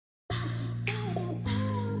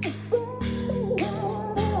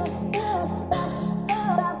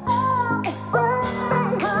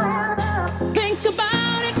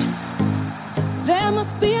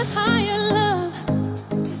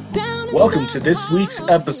Welcome to this week's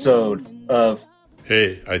episode of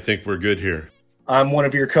Hey, I think we're good here. I'm one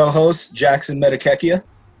of your co-hosts, Jackson Metakekia.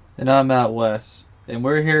 And I'm Matt West. And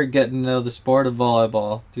we're here getting to know the sport of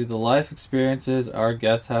volleyball through the life experiences our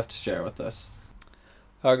guests have to share with us.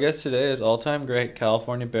 Our guest today is all-time great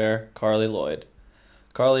California Bear, Carli Lloyd.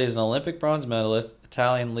 Carli is an Olympic bronze medalist,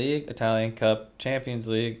 Italian League, Italian Cup, Champions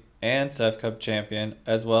League, and CEF Cup champion,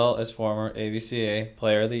 as well as former AVCA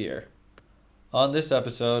Player of the Year. On this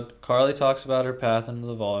episode, Carli talks about her path into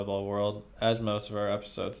the volleyball world, as most of our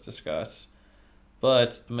episodes discuss.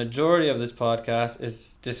 But a majority of this podcast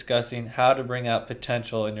is discussing how to bring out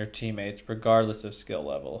potential in your teammates regardless of skill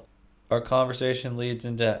level. Our conversation leads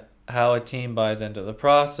into how a team buys into the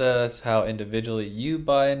process, how individually you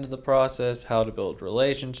buy into the process, how to build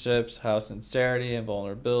relationships, how sincerity and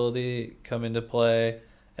vulnerability come into play,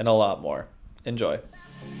 and a lot more. Enjoy.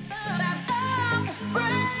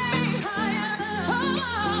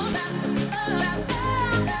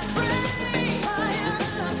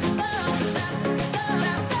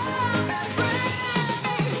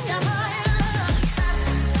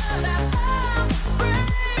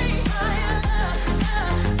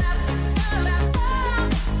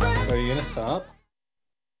 Are you gonna stop?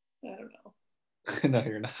 I don't know. No,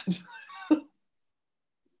 you're not.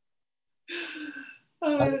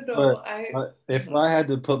 I don't know. If I had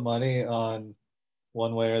to put money on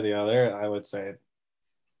one way or the other, I would say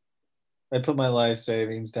I'd put my life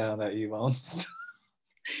savings down that you won't.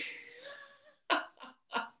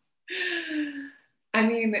 I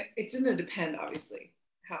mean, it's going to depend, obviously,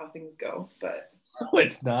 how things go, but... No,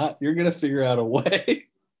 it's not. You're going to figure out a way.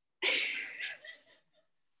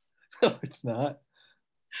 No, it's not.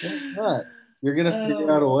 It's not. You're going to figure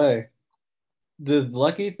out a way. The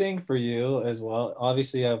lucky thing for you as well,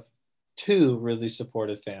 obviously you have two really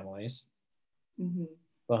supportive families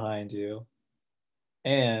behind you.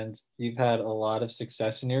 And you've had a lot of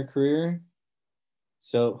success in your career.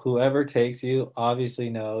 So whoever takes you obviously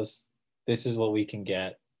knows this is what we can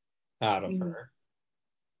get out of her.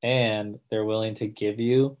 And they're willing to give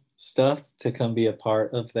you stuff to come be a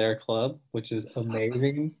part of their club, which is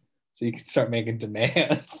amazing. So you can start making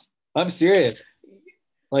demands. I'm serious.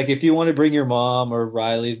 Like if you want to bring your mom or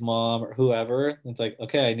Riley's mom or whoever, it's like,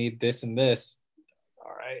 okay, I need this and this.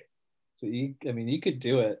 All right. So you could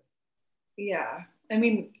do it. Yeah. I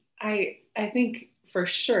mean, I think for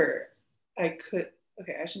sure I could.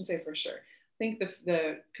 Okay, I shouldn't say for sure. I think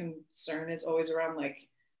the concern is always around like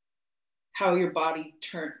how your body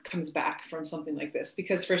comes back from something like this,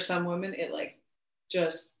 because for some women it like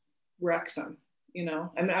just wrecks them. You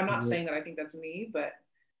know, I mean, I'm not saying that I think that's me, but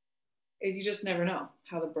you just never know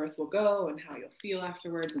how the birth will go and how you'll feel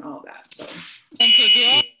afterwards and all of that. So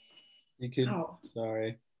you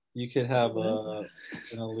could have an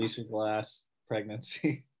Alicia Glass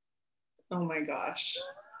pregnancy. Oh my gosh.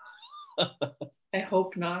 I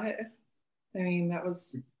hope not. I mean,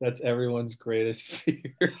 that's everyone's greatest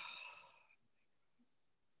fear.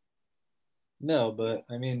 No, but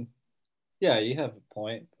I mean, yeah, you have a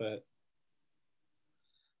point, but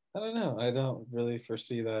I don't know. I don't really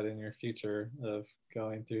foresee that in your future of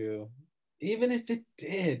going through, even if it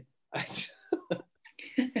did.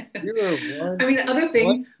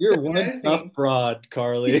 You're one tough broad,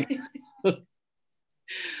 Carli.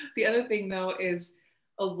 The other thing, though, is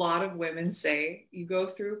a lot of women say you go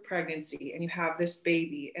through pregnancy and you have this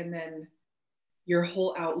baby, and then your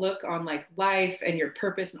whole outlook on like life and your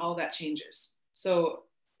purpose and all that changes. So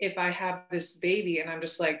if I have this baby and I'm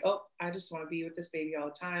just like, oh, I just want to be with this baby all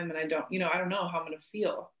the time, and I don't know how I'm going to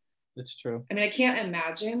feel. It's true. I mean, I can't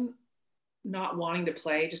imagine not wanting to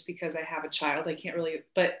play just because I have a child. I can't really,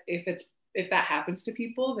 but if that happens to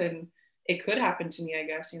people, then it could happen to me, I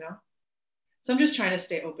guess, you know? So I'm just trying to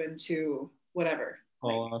stay open to whatever.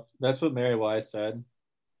 Well, that's what Mary Wise said.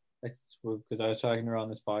 Because I was talking to her on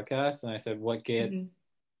this podcast, and I said, what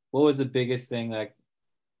was the biggest thing that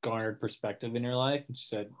garnered perspective in your life? And she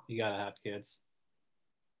said, you gotta have kids.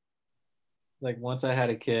 Like once I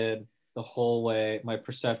had a kid, the whole way my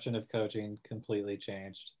perception of coaching completely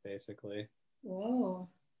changed, basically. Whoa.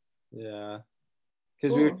 Yeah,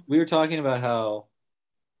 because we were talking about how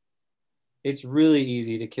it's really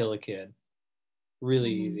easy to kill a kid,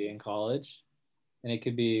 really easy in college, and it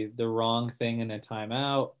could be the wrong thing in a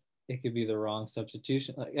timeout, it could be the wrong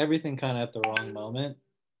substitution, like everything kind of at the wrong moment.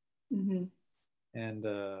 And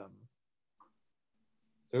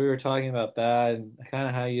so we were talking about that and kind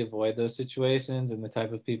of how you avoid those situations and the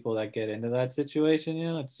type of people that get into that situation. You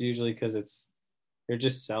know, it's usually because they're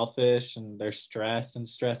just selfish and they're stressed, and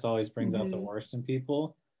stress always brings out the worst in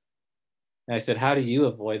people. And I said, how do you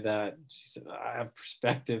avoid that? She said, I have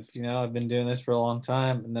perspective. I've been doing this for a long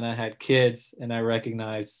time. And then I had kids, and I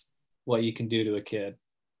recognize what you can do to a kid.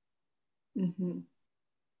 Mm-hmm.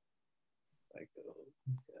 Like,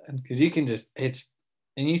 because you can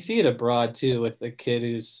and you see it abroad too with a kid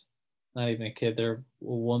who's not even a kid, they're a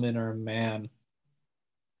woman or a man.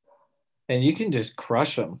 And you can just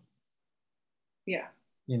crush them. Yeah.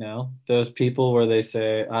 Those people where they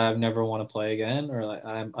say, I never want to play again, or like,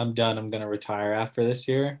 I'm done, I'm going to retire after this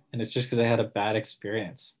year. And it's just because I had a bad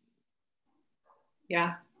experience.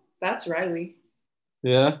 Yeah. That's Riley.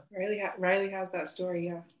 Yeah. Riley has that story.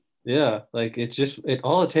 Yeah. Yeah. Like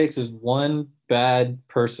all it takes is one bad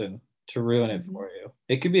person to ruin it for you.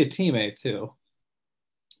 It could be a teammate too.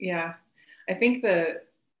 Yeah. I think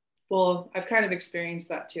I've kind of experienced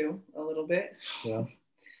that too, a little bit. Yeah.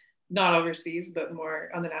 Not overseas, but more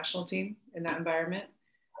on the national team in that environment.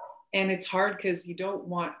 And it's hard because you don't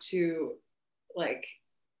want to like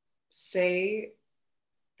say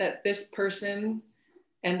that this person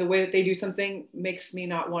and the way that they do something makes me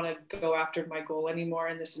not want to go after my goal anymore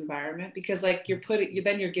in this environment, because like you're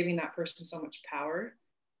giving that person so much power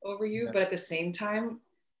over you. Yeah. But at the same time,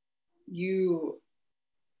 you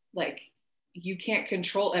can't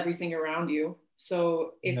control everything around you.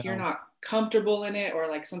 So if you're not comfortable in it, or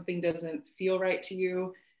like something doesn't feel right to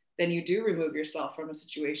you, then you do remove yourself from a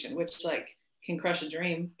situation, which like can crush a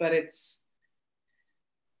dream. But I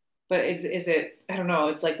don't know.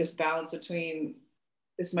 It's like this balance between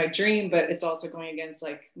it's my dream, but it's also going against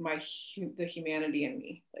like the humanity in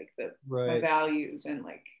me, like my values, and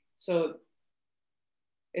like, so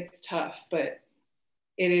it's tough, but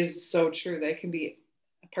it is so true that it can be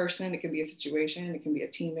a person, it can be a situation, it can be a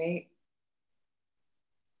teammate.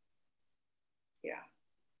 Yeah.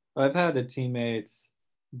 I've had a teammate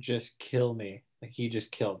just kill me. Like, he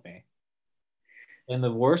just killed me. And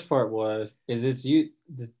the worst part the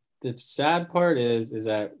sad part is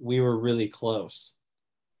that we were really close.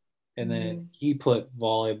 And then he put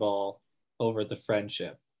volleyball over the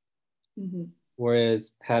friendship. Mm-hmm.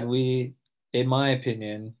 Whereas had we, in my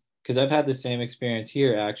opinion, because I've had the same experience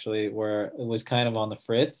here actually, where it was kind of on the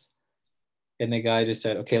fritz, and the guy just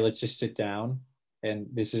said, okay, let's just sit down, and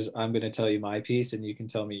I'm going to tell you my piece and you can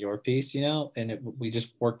tell me your piece, and we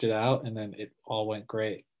just worked it out, and then it all went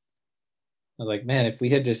great. I was like, man, if we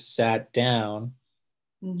had just sat down,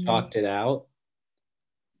 talked it out,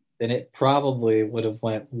 then it probably would have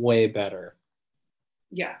went way better.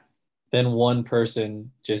 Yeah. Than one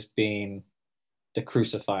person just being the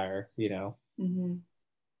crucifier, Mm-hmm.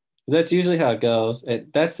 That's usually how it goes.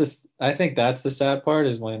 I think that's the sad part,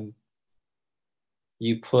 is when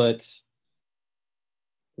you put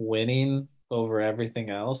winning over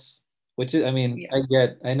everything else, which is, I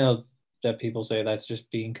know that people say that's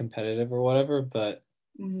just being competitive or whatever, but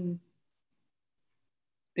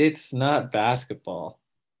it's not basketball.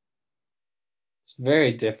 It's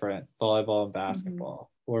very different, volleyball and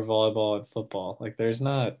basketball, or volleyball and football. Like, it's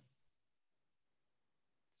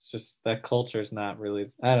just that culture is not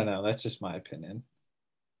really, I don't know. That's just my opinion.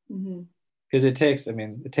 Because it takes a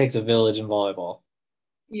village in volleyball.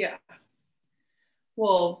 Yeah.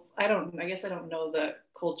 Well, I guess I don't know the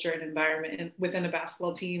culture and environment within a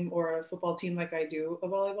basketball team or a football team like I do a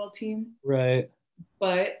volleyball team. Right.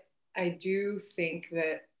 But I do think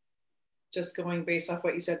that, just going based off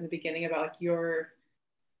what you said in the beginning about like your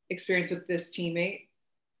experience with this teammate,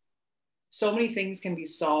 so many things can be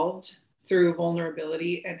solved through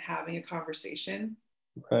vulnerability and having a conversation.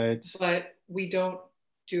 Right. But we don't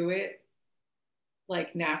do it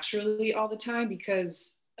like naturally all the time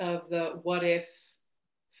because of the what if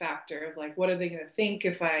factor of like, what are they going to think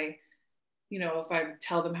if I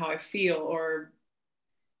tell them how I feel,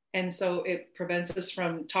 and so it prevents us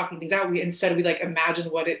from talking things out. We like imagine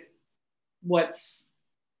what's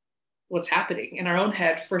happening in our own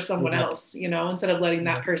head for someone else, instead of letting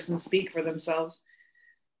that person speak for themselves.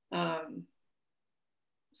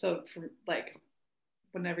 So from like,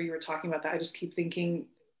 whenever you were talking about that, I just keep thinking,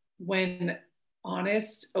 when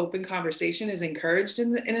honest, open conversation is encouraged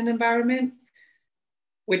in an environment,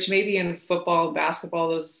 which maybe in football and basketball,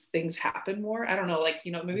 those things happen more. I don't know, like,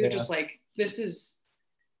 maybe they're just like, this is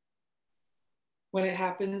when it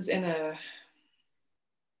happens in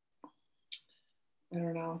I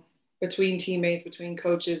don't know, between teammates, between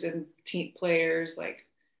coaches and team players, like,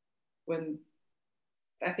 when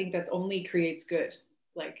I think that only creates good.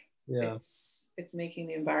 Like, it's making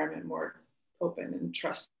the environment more open and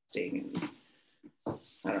trusting, and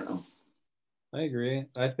I don't know. I agree.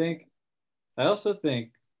 I also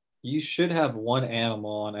think you should have one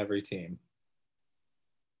animal on every team.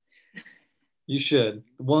 You should.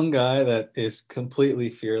 One guy that is completely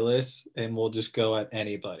fearless and will just go at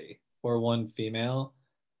anybody, or one female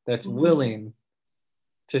that's willing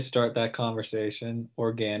to start that conversation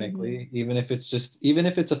organically, even if it's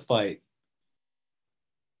a fight.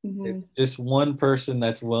 It's just one person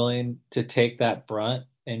that's willing to take that brunt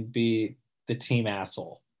and be the team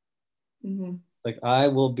asshole. Like, I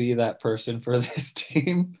will be that person for this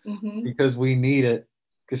team because we need it.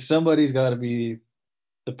 Because somebody's got to be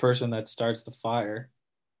the person that starts the fire.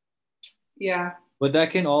 Yeah. But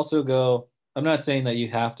that can also go, I'm not saying that you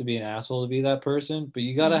have to be an asshole to be that person, but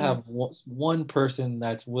you got to have one person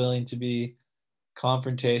that's willing to be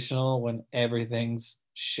confrontational when everything's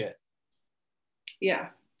shit. Yeah.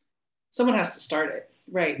 Someone has to start it.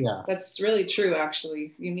 Right. Yeah. That's really true,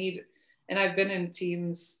 actually. You need, and I've been in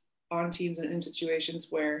teams and in situations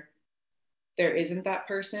where there isn't that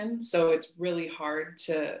person. So it's really hard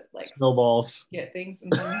to like snowballs get things.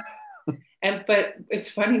 But it's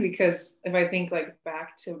funny because if I think like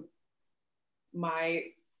back to my,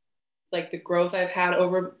 like the growth I've had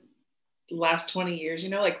over the last 20 years,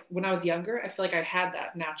 like when I was younger, I feel like I had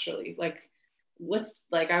that naturally. Like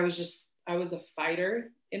I was a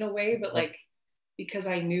fighter in a way, but like, because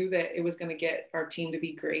I knew that it was going to get our team to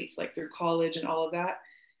be great, like through college and all of that.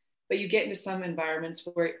 But you get into some environments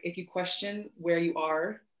where if you question where you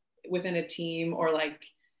are within a team, or like,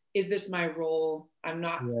 is this my role? I'm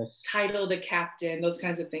not titled a captain, those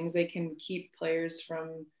kinds of things, they can keep players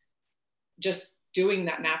from just doing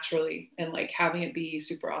that naturally and like having it be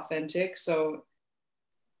super authentic. So,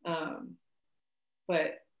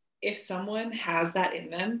 but if someone has that in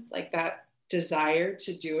them, like that desire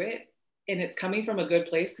to do it, and it's coming from a good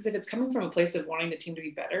place, because if it's coming from a place of wanting the team to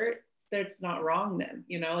be better, that's not wrong then,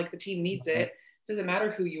 like the team needs it. It doesn't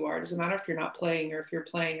matter who you are. It doesn't matter if you're not playing or if you're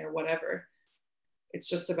playing or whatever. It's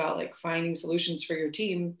just about like finding solutions for your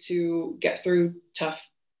team to get through tough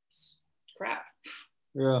crap.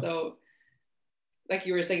 Yeah. So like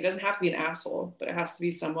you were saying, it doesn't have to be an asshole, but it has to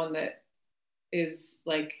be someone that is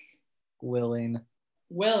like willing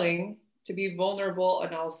to be vulnerable,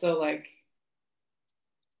 and also like,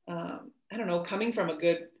 I don't know,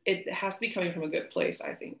 it has to be coming from a good place,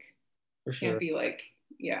 I think. For sure. Can't be like,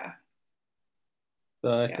 yeah.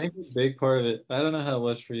 So I think a big part of it, I don't know how it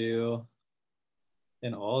was for you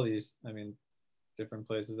in all these, different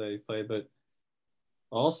places that you played, but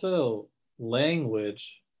also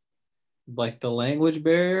language, like the language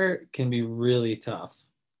barrier can be really tough.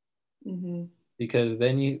 Because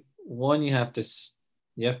then you have to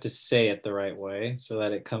say it the right way so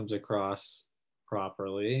that it comes across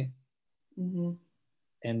properly. And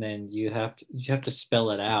then you have to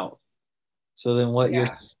spell it out. So then what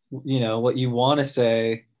what you want to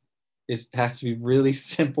say has to be really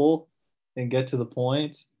simple and get to the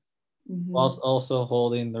point, whilst also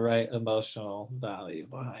holding the right emotional value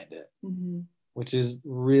behind it, which is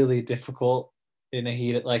really difficult in the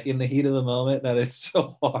heat of the moment. That is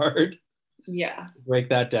so hard. Yeah. Break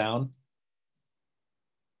that down.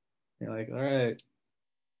 You're like, all right.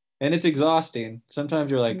 And it's exhausting.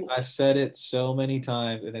 Sometimes you're like, I've said it so many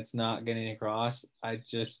times and it's not getting across. I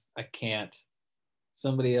can't.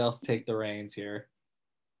 Somebody else take the reins here.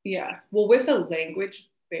 Yeah. Well, with a language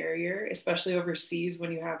barrier, especially overseas,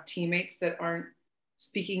 when you have teammates that aren't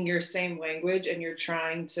speaking your same language and you're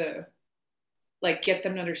trying to like get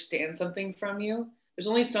them to understand something from you, there's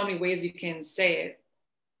only so many ways you can say it,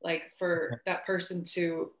 like for that person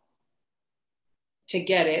to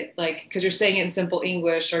get it, like, because you're saying it in simple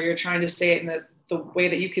English, or you're trying to say it in the way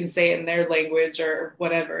that you can say it in their language or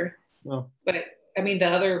whatever. But the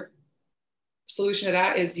other solution to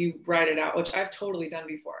that is you write it out, which I've totally done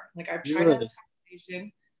before. Like I've tried to have this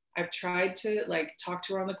conversation. I've tried to like talk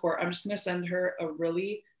to her on the court. I'm just going to send her a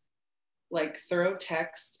really like thorough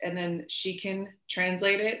text, and then she can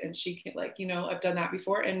translate it, and she can like, I've done that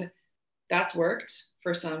before, and that's worked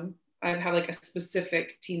for some. I have like a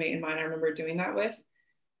specific teammate in mind I remember doing that with,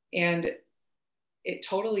 and it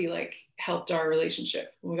totally like helped our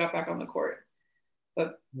relationship when we got back on the court.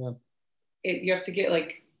 But you have to get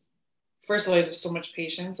like, first of all, you have so much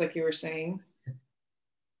patience, like you were saying,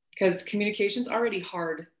 because communication's already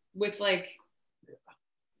hard with like,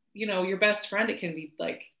 your best friend. It can be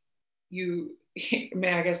like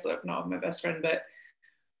I guess not my best friend, but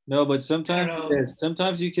no, but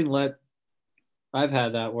sometimes you can I've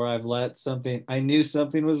had that where I've let something, I knew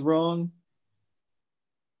something was wrong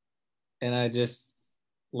and I just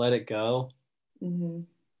let it go.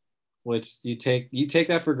 Which you take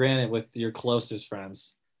that for granted with your closest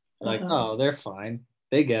friends. Like, oh, they're fine.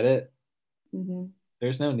 They get it.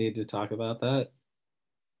 There's no need to talk about that.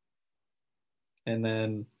 And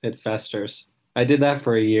then it festers. I did that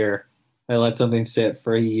for a year. I let something sit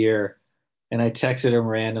for a year, and I texted him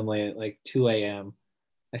randomly at like 2 a.m.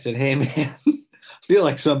 I said, "Hey man, I feel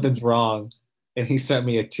like something's wrong," and he sent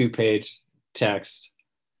me a 2-page text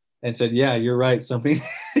and said, "Yeah, you're right, something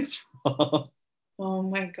is wrong." Oh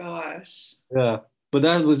my gosh. Yeah, but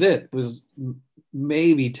that was it. It was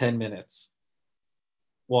maybe 10 minutes.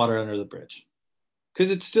 Water under the bridge, because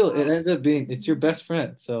it ends up being it's your best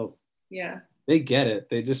friend, so Yeah. they get it.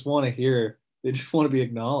 They just want to hear. They just want to be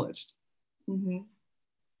acknowledged, Hmm.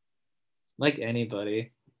 like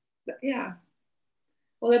anybody. Yeah.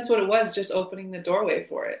 Well, that's what it was, just opening the doorway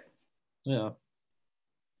for it. Yeah.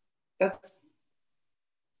 That's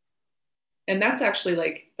and that's actually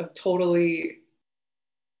like a totally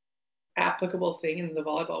applicable thing in the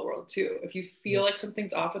volleyball world too. If you feel like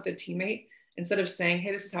something's off with a teammate, instead of saying,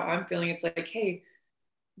 "Hey, this is how I'm feeling," it's like, "Hey,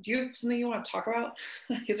 do you have something you want to talk about?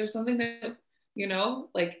 Like, is there something that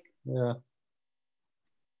like Yeah.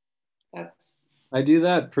 that's I do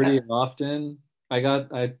that pretty that." often. I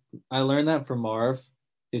learned that from Marv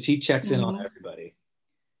because he checks in on Mm-hmm. everybody.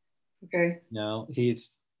 Okay.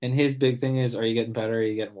 He's and his big thing is, are you getting better? Are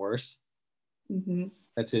you getting worse? Mm-hmm.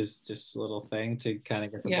 That's his just little thing to kind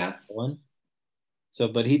of get the ball Yeah. going. So,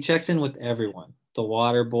 but he checks in with everyone. The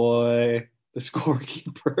water boy, the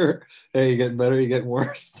scorekeeper. Hey, you getting better? You getting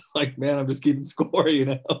worse? Like, man, I'm just keeping score.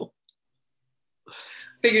 Figured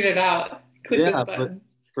it out. Click this Yeah, but button.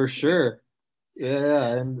 for sure. Yeah,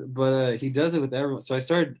 and but he does it with everyone. So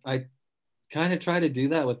I kind of try to do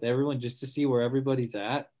that with everyone just to see where everybody's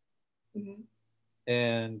at. Mm-hmm.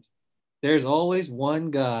 And there's always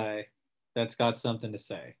one guy that's got something to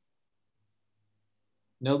say.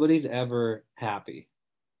 Nobody's ever happy.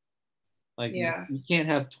 Like Yeah. you can't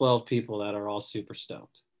have 12 people that are all super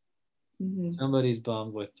stoked. Mm-hmm. Somebody's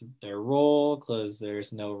bummed with their role because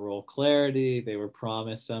there's no role clarity. They were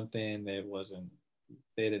promised something, they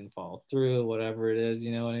didn't follow through, whatever it is,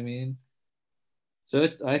 you know what I mean? So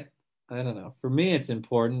I don't know. For me, it's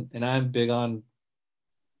important, and I'm big on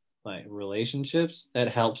like relationships. That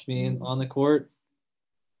helps me Mm-hmm. on the court.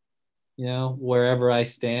 Wherever I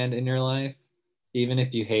stand in your life, even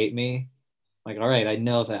if you hate me, like, all right, I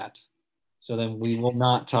know that. So then we will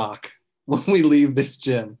not talk when we leave this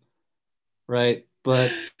gym, right?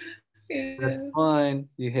 But that's Yeah. fine.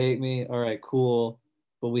 You hate me. All right, cool.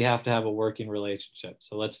 But we have to have a working relationship.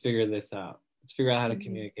 So let's figure this out. Let's figure out how to Mm-hmm.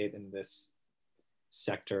 communicate in this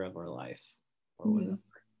sector of our life or Mm-hmm. whatever.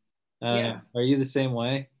 I don't know. Yeah. Are you the same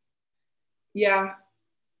way? Yeah.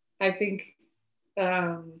 I think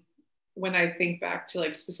when I think back to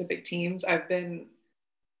like specific teams, I've been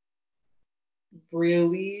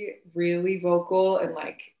really, really vocal and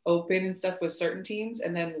like open and stuff with certain teams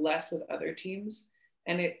and then less with other teams.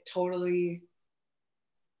 And it totally,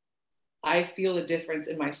 I feel a difference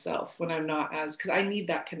in myself when I'm not as, because I need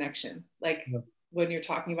that connection. Like Yeah. when you're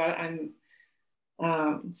talking about it,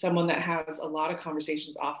 I'm someone that has a lot of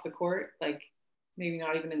conversations off the court, like maybe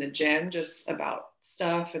not even in the gym, just about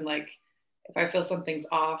stuff. And like if I feel something's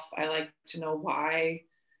off, I like to know why.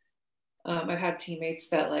 I've had teammates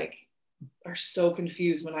that like are so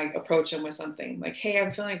confused when I approach them with something like, "Hey,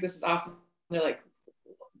 I'm feeling like this is off." And they're like,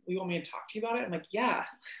 "You want me to talk to you about it?" I'm like, "Yeah,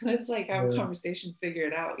 let's like have a Yeah. conversation, figure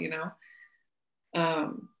it out.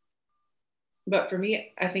 Um, but for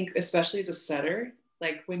me, I think especially as a setter,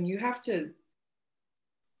 like when you have to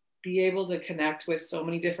be able to connect with so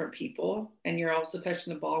many different people and you're also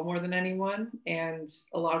touching the ball more than anyone and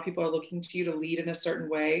a lot of people are looking to you to lead in a certain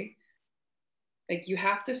way, like you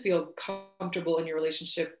have to feel comfortable in your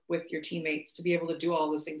relationship with your teammates to be able to do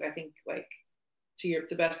all those things, I think, like to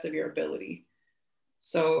the best of your ability.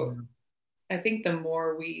 So I think the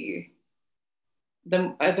more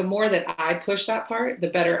that I push that part, the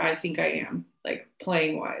better I think I am, like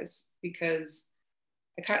playing wise, because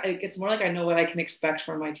it's more like I know what I can expect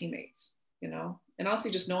from my teammates. And also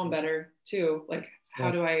just know them better too. Like, how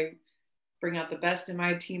Yeah. do I bring out the best in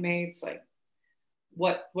my teammates? Like,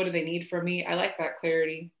 what do they need from me? I like that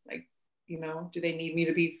clarity. Like, do they need me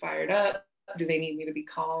to be fired up? Do they need me to be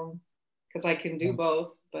calm? Because I can do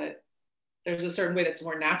both, but there's a certain way that's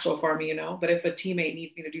more natural for me. But if a teammate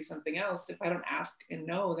needs me to do something else, if I don't ask and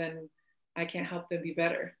know, then I can't help them be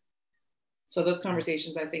better. So those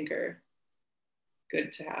conversations I think are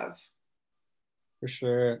good to have. For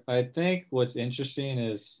sure. I think what's interesting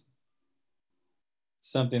is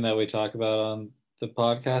something that we talk about on the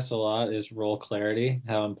podcast a lot is role clarity,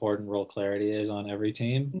 how important role clarity is on every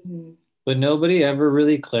team. Mm-hmm. But nobody ever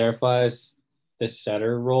really clarifies the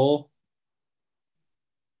setter role.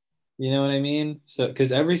 You know what I mean? So,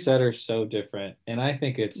 because every setter is so different. And I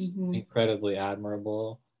think it's Mm-hmm. incredibly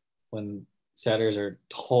admirable when setters are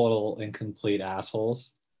total and complete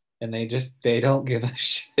assholes. and they don't give a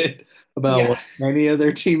shit about what Yeah. any of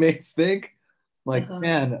their teammates think. Like, Uh-huh.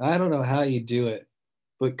 man, I don't know how you do it,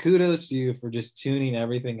 but kudos to you for just tuning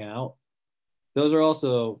everything out. Those are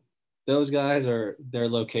also those guys are their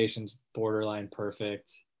locations borderline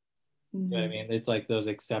perfect. You know what I Mhm. mean? It's like those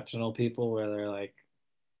exceptional people where they're like,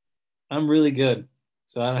 I'm really good,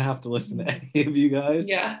 so I don't have to listen to Mhm. any of you guys,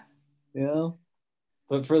 Yeah. you know?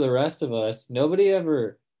 But for the rest of us, nobody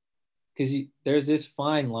ever, because there's this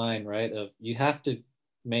fine line, right? Of you have to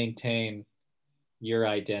maintain your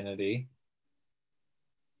identity,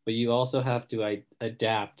 but you also have to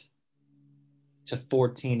adapt to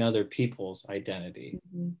 14 other people's identity.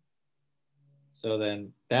 Mhm. So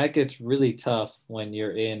then that gets really tough when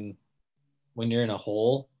you're in a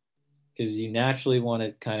hole because you naturally want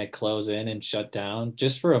to kind of close in and shut down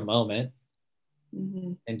just for a moment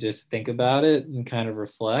Mhm. and just think about it and kind of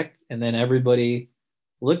reflect. And then everybody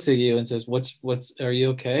looks at you and says, what's, are you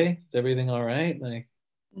okay? Is everything all right? Like,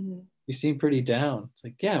 Mhm. you seem pretty down. It's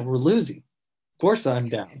like, yeah, we're losing. Of course I'm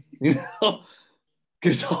down, you know,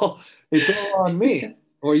 because it's all on me.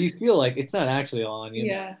 Or you feel like it's not actually all on you.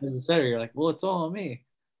 Yeah. As a setter, you're like, well, it's all on me.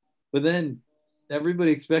 But then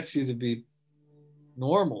everybody expects you to be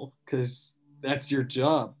normal because that's your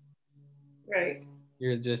job. Right.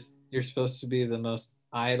 You're supposed to be the most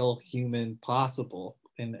idle human possible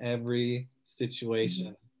in every Mhm.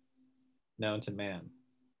 situation known to man,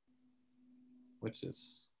 which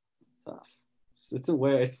is tough. It's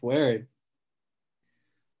weird.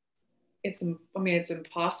 I mean, it's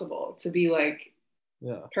impossible to be like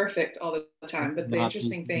Yeah. perfect all the time. But the Not be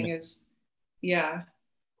interesting thing human. is, yeah,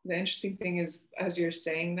 the interesting thing is, as you're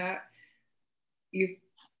saying that, you,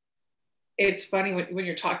 it's funny when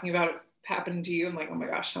you're talking about it happening to you. I'm like, oh my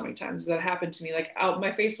gosh, how many times has that happened to me? Like, out,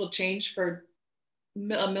 my face will change for a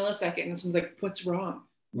millisecond, and someone's like, "What's wrong?"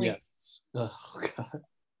 I'm like, Yes. Oh God.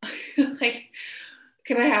 like,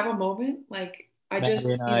 can I have a moment? Like, I Maddie and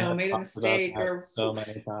just, I have made a talked about mistake, that or so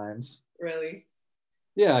many times. really,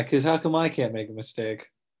 Yeah, because how come I can't make a mistake?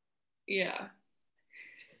 yeah,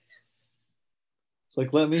 It's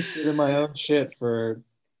like let me sit in my own shit for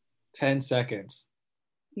 10 seconds.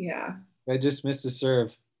 yeah. I just missed a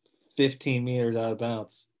serve 15 meters out of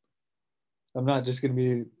bounds. I'm not just going to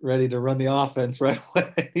be ready to run the offense right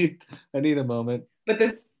away. I need a moment. But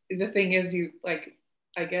the thing is, you like,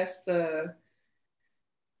 I guess the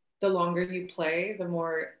longer you play, the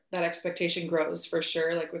more that expectation grows for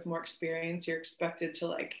sure. Like with more experience, you're expected to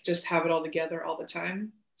like just have it all together all the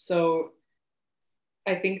time. So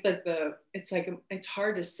I think that it's like it's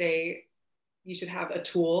hard to say you should have a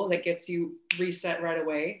tool that gets you reset right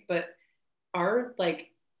away, but our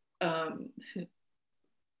like um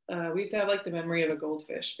we have to have like the memory of a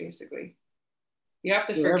goldfish basically. You have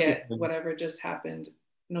to For forget everything. whatever just happened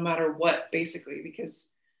no matter what basically, because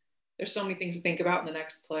there's so many things to think about in the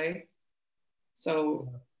next play. So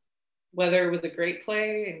whether it was a great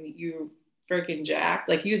play and you freaking jack,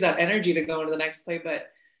 like use that energy to go into the next play,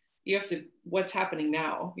 but you have to, what's happening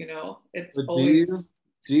now, it's But always,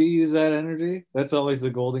 do you use that energy? That's always the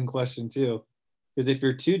golden question too. Because if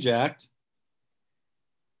you're too jacked,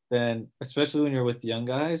 then especially when you're with young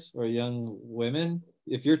guys or young women,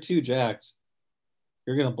 if you're too jacked,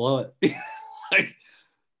 you're gonna blow it. Like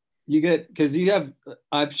you get because you have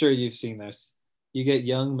I'm sure you've seen this. You get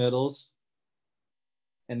young middles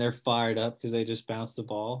and they're fired up because they just bounced the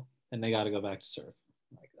ball and they got to go back to serve.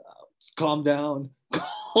 Like, calm down,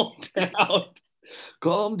 calm down,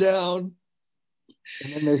 calm down.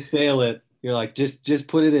 And then they sail it. You're like, just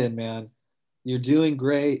put it in, man. You're doing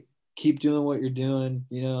great. Keep doing what you're doing,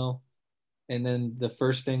 you know. And then the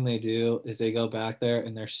first thing they do is they go back there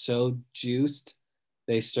and they're so juiced,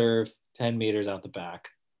 they serve 10 meters out the back.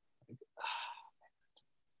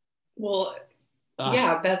 well, Ah,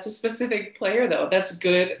 yeah, that's a specific player though. That's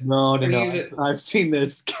good no, no, for no. you to, I've seen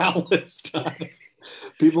this countless times.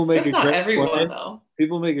 People make that's a not great everyone play. though.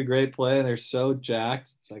 People make a great play and they're so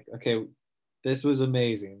jacked. It's like, okay, this was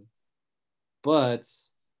amazing. But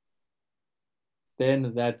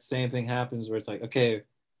then that same thing happens where it's like, okay,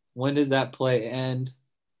 when does that play end?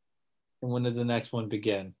 And when does the next one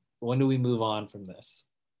begin? When do we move on from this?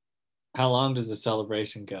 How long does the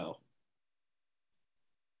celebration go?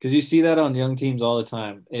 Because you see that on young teams all the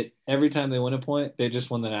time. It every time they win a point, they just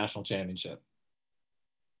won the national championship.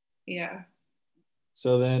 Yeah.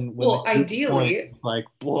 So then when they Well, lose a point, ideally, it's like,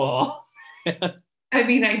 whoa. I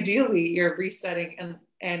mean, ideally you're resetting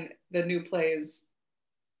and the new plays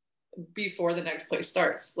before the next play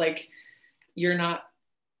starts. Like you're not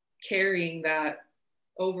carrying that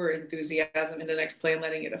over enthusiasm in the next play and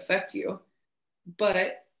letting it affect you.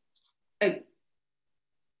 But I,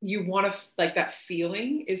 you want to like that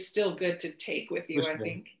feeling is still good to take with For you, I sure.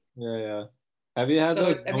 think. Yeah, yeah. Have you had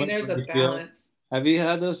those So I mean, moments there's where a you feel? balance. Have you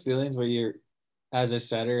had those feelings where you're, as a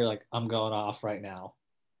setter, like I'm going off right now.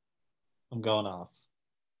 I'm going off,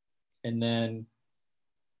 and then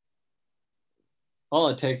all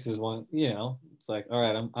it takes is one. It's like, all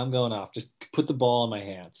right, I'm going off. Just put the ball in my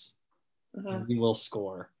hands, Uh-huh. and we will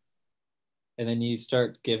score. And then you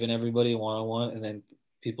start giving everybody one on one, and then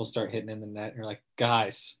people start hitting in the net. And you're like,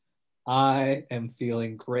 guys, I am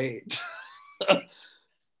feeling great.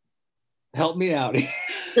 Help me out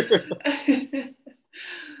here.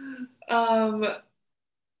 um,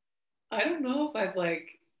 I don't know if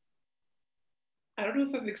I don't know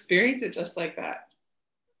if I've experienced it just like that.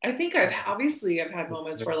 I think I've had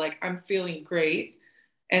moments where like I'm feeling great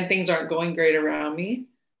and things aren't going great around me,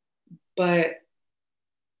 but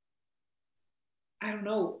I don't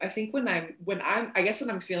know. I think I guess when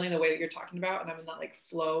I'm feeling the way that you're talking about and I'm in that like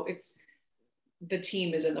flow, it's the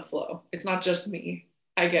team is in the flow. It's not just me.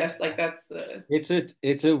 I guess like that's the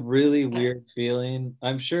It's a really weird feeling.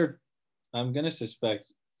 I'm sure I'm gonna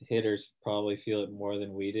suspect hitters probably feel it more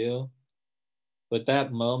than we do. But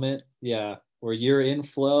that moment, yeah, where you're in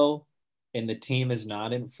flow and the team is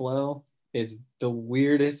not in flow is the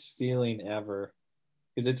weirdest feeling ever.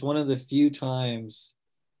 Because it's one of the few times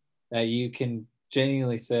that you can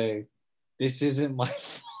genuinely say, this isn't my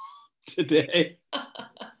fault today.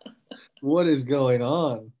 What is going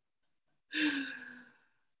on?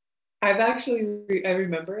 I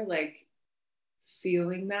remember like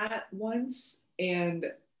feeling that once, and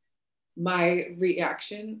my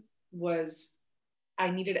reaction was I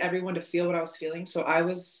needed everyone to feel what I was feeling. So I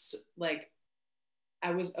was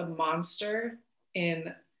a monster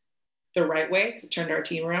in the right way because it turned our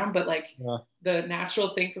team around. But like Yeah. the natural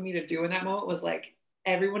thing for me to do in that moment was like,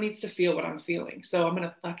 everyone needs to feel what I'm feeling. So I'm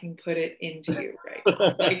gonna fucking put it into you right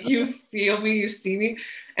now. Like you feel me, you see me.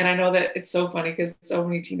 And I know that it's so funny because so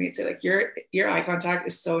many teammates say like your eye contact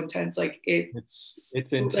is so intense. Like It's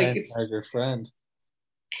like intense it's as your friend.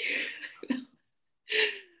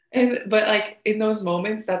 and but like in those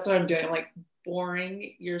moments, that's what I'm doing. I'm like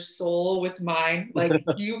boring your soul with mine. Like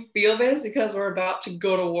you feel this because we're about to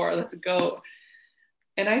go to war. Let's go.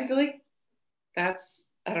 And I feel like that's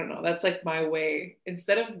I don't know, that's like my way.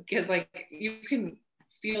 Instead of because like you can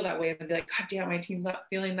feel that way and be like, God damn, my team's not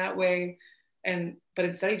feeling that way. And but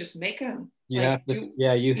instead you just make them You like have to, do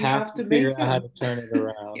yeah, you you have have to to make figure out how them. to turn it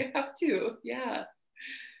around. You have to, yeah.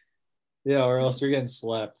 Yeah, or else you're getting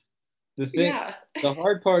slept. The thing, Yeah. the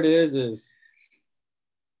hard part is,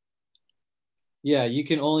 yeah, you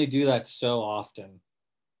can only do that so often.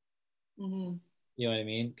 Mm-hmm. You know what I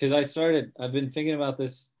mean? Because I've been thinking about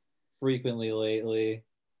this frequently lately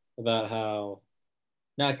about how,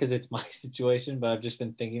 not because it's my situation, but I've just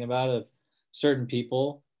been thinking about it of certain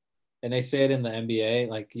people, and they say it in the NBA,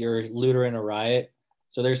 like you're looter in a riot.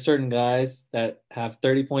 So there's certain guys that have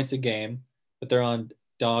 30 points a game, but they're on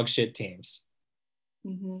dog shit teams.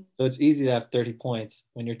 Mm-hmm. So it's easy to have 30 points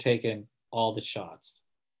when you're taking all the shots,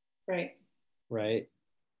 Right. right?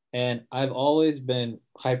 And I've always been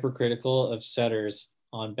hypercritical of setters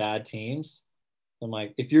on bad teams. I'm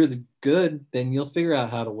like, if you're the good, then you'll figure out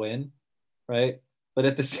how to win, right? But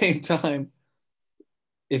at the same time,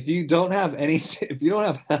 if you don't have anything, if you don't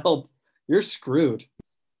have help, you're screwed,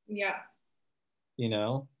 Yeah. you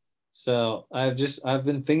know? So I've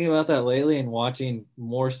been thinking about that lately and watching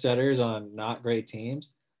more setters on not great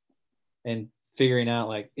teams and figuring out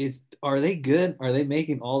like are they good? Are they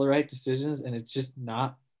making all the right decisions? And it's just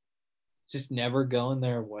never going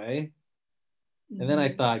their way. And then I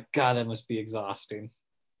Mm-hmm. thought, God, that must be exhausting.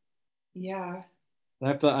 Yeah. And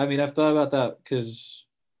I've thought about that because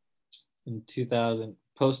in 2000,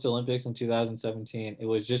 post Olympics in 2017, it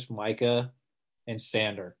was just Micah and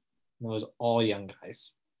Sander, and it was all young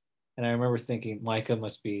guys. And I remember thinking, Micah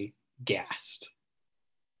must be gassed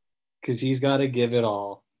because he's got to give it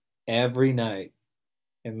all every night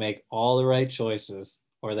and make all the right choices,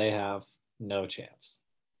 or they have no chance.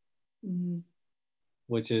 Mm-hmm.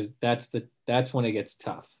 Which is that's when it gets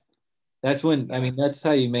tough. That's when I Yeah. mean that's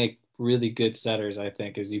how you make really good setters. I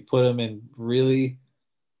think is you put them on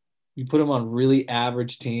really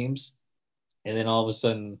average teams, and then all of a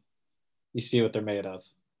sudden you see what they're made of.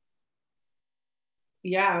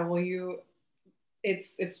 Yeah. Well,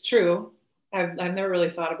 it's true. I've never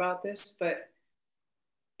really thought about this, but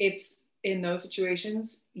it's in those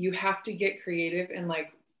situations you have to get creative and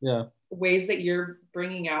like Yeah, ways that you're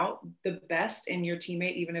bringing out the best in your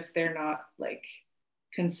teammate, even if they're not like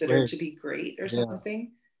considered great. to be great or Yeah,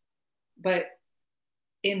 something. But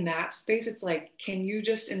in that space, it's like, can you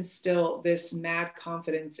just instill this mad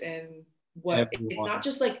confidence in what it's Everyone. not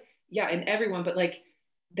just like, yeah, and everyone, but like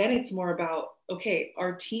then it's more about, okay,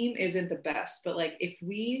 our team isn't the best, but like if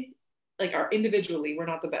we like are individually, we're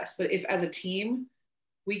not the best, but if as a team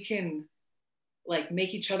we can like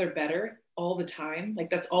make each other better all the time, like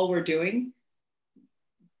that's all we're doing,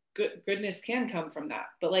 goodness can come from that.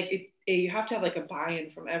 But like you have to have like a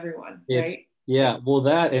buy-in from everyone, It's right? yeah, well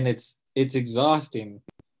that and it's exhausting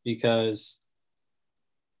because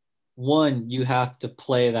one, you have to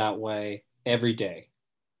play that way every day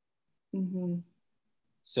Mm-hmm.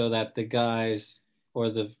 so that the guys or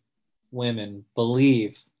the women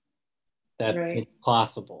believe that Right. it's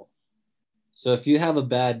possible. So if you have a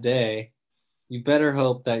bad day, you better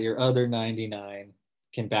hope that your other 99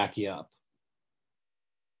 can back you up.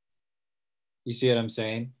 You see what I'm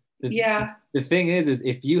saying? Yeah. The thing is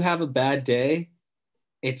if you have a bad day,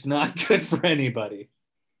 it's not good for anybody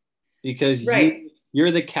because Right.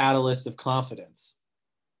 you're the catalyst of confidence.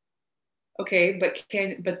 Okay,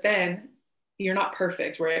 but then you're not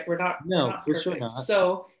perfect, right? We're No, not for sure perfect. not.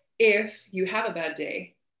 So if you have a bad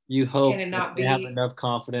day, You can hope it that not they have be, enough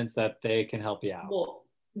confidence that they can help you out. well,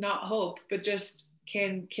 not hope, but just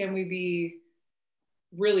can we be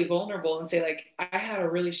really vulnerable and say like, I had a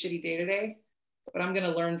really shitty day today, but I'm going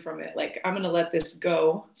to learn from it. Like I'm going to let this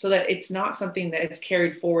go so that it's not something that it's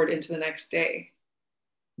carried forward into the next day.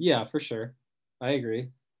 Yeah, for sure. I agree.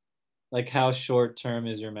 Like, how short term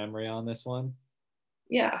is your memory on this one?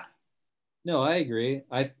 Yeah. No, I agree.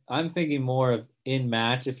 I'm thinking more of in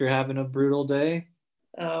match if you're having a brutal day,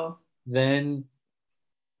 Oh. then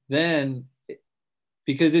then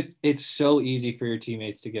because it's so easy for your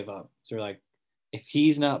teammates to give up. So you're like, if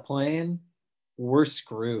he's not playing, we're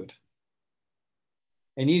screwed.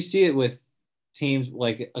 And you see it with teams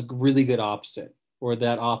like a really good opposite, or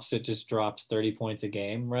that opposite just drops 30 points a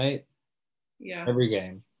game, right? Yeah. Every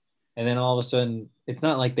game. And then all of a sudden, it's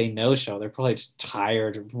not like they no show. They're probably just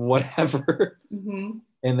tired or whatever. Mm-hmm.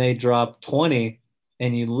 And they drop 20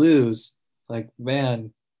 and you lose. It's like,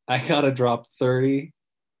 man, I got to drop 30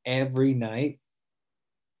 every night.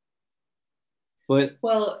 But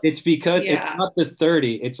Well, it's because it's yeah. not the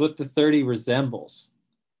 30, it's what the 30 resembles.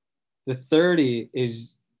 The 30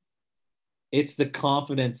 is it's the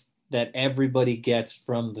confidence that everybody gets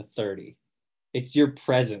from the 30. It's your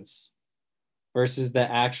presence versus the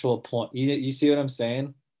actual point. You see what I'm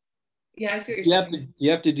saying? Yeah, I see what You you're have saying. to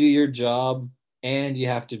you have to do your job and you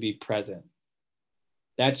have to be present.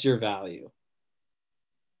 That's your value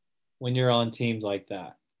when you're on teams like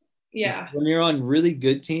that. Yeah. When you're on really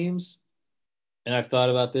good teams, and I've thought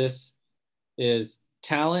about this, is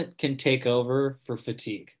talent can take over for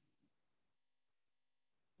fatigue.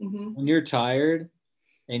 Mm-hmm. When you're tired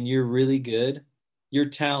and you're really good, your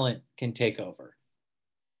talent can take over.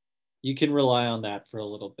 You can rely on that for a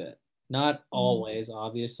little bit. Not Mm-hmm. always,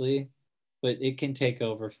 obviously, but it can take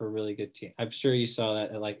over for a really good team. I'm sure you saw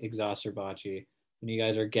that at like Exacerbaci when you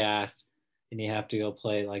guys are gassed and you have to go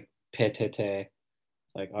play like Petete.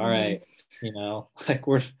 Like, all Mm-hmm. right, like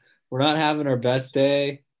we're not having our best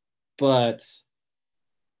day, but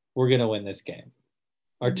we're gonna win this game.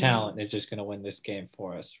 Our Mm-hmm. talent is just gonna win this game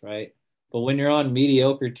for us, right? But when you're on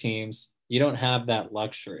mediocre teams, you don't have that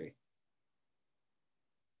luxury.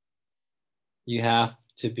 You have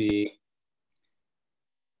to be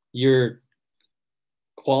your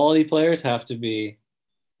quality players have to be,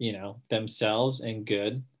 themselves and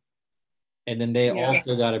good. And then they Yeah.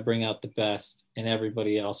 also got to bring out the best in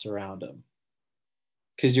everybody else around them.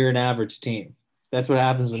 Because you're an average team. That's what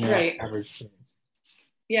happens when you're on Right. average teams.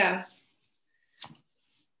 Yeah.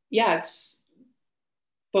 Yeah.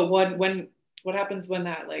 But what happens when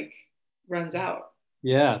that like runs out?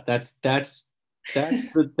 Yeah, that's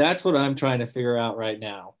what I'm trying to figure out right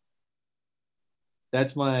now.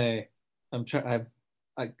 That's my I'm trying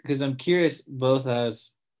because I'm curious both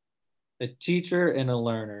as a teacher and a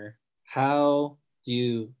learner. How do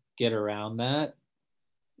you get around that?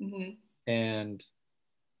 Mm-hmm. And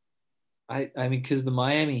I mean, because the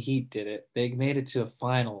Miami Heat did it. They made it to a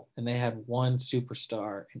final and they had one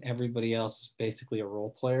superstar and everybody else was basically a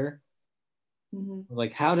role player. Mm-hmm.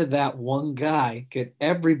 Like, how did that one guy get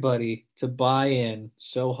everybody to buy in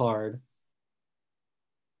so hard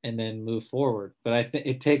and then move forward? But I think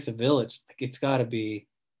it takes a village. Like, it's got to be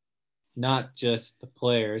not just the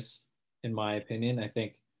players, in my opinion. I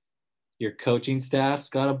think your coaching staff's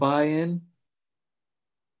got to buy in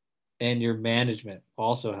and your management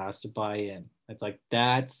also has to buy in. It's like,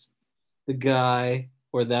 that's the guy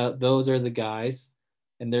or those are the guys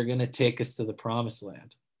and they're going to take us to the promised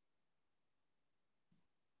land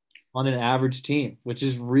on an average team, which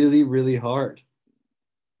is really, really hard.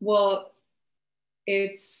 Well,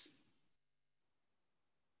 it's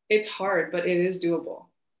it's hard, but it is doable.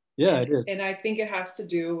 Yeah, And it is. and I think it has to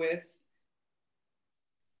do with,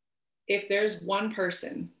 if there's one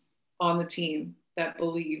person on the team that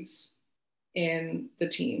believes in the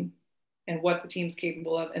team and what the team's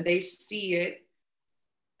capable of, and they see it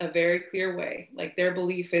a very clear way, like their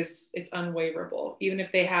belief is, it's unwaverable, even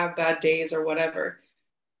if they have bad days or whatever,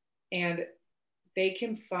 and they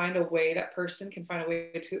can find a way, that person can find a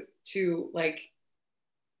way to like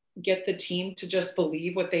get the team to just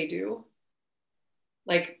believe what they do,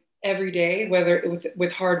 like every day, whether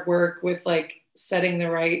with hard work, with like setting the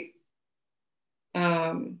right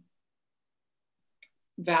um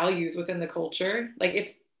values within the culture. Like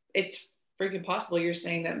it's freaking possible. You're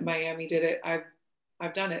saying that Miami did it.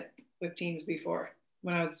 I've done it with teams before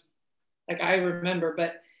when I was, like, I remember,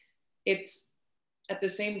 but it's, at the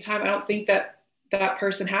same time, I don't think that that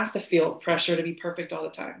person has to feel pressure to be perfect all the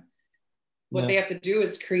time. What they have to do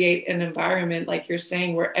is create an environment, like you're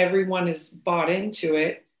saying, where everyone is bought into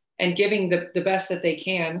it and giving the best that they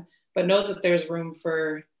can, but knows that there's room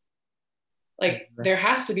for, like, there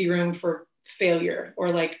has to be room for failure or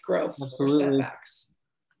like growth. Absolutely. Or setbacks.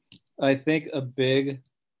 I think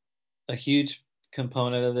a huge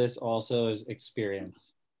component of this also is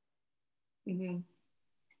experience. Mm-hmm.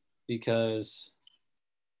 Because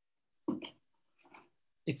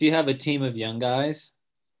if you have a team of young guys,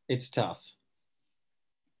 it's tough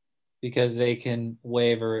because they can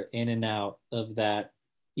waver in and out of that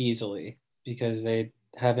easily because they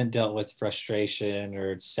haven't dealt with frustration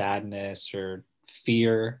or sadness or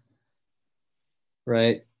fear,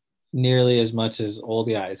 right? Nearly as much as old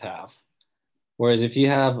guys have. Whereas if you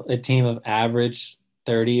have a team of average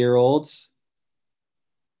 30-year-olds,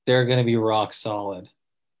 they're going to be rock solid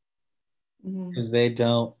because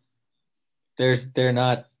they're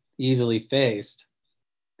not easily faced.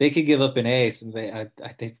 They could give up an ace and I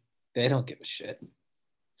think they don't give a shit.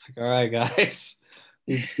 It's like, all right, guys,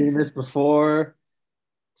 we've seen this before.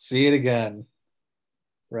 See it again.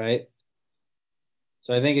 Right.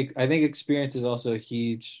 So I think experience is also a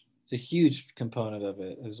huge component of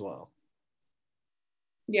it as well.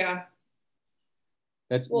 Yeah.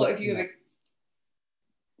 That's well, if you have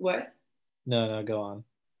what? No, go on.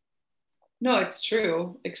 No, it's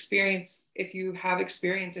true. Experience, if you have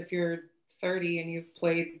experience, if you're 30 and you've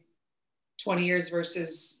played 20 years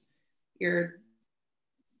versus you're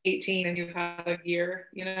 18 and you've had a year,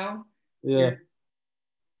 Yeah.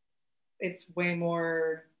 It's way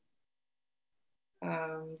more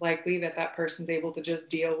likely that person's able to just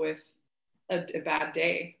deal with a bad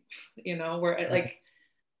day,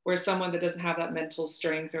 where someone that doesn't have that mental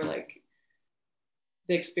strength or like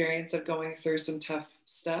the experience of going through some tough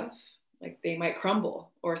stuff, like they might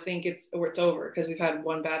crumble or think it's over because we've had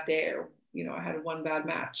one bad day or I had one bad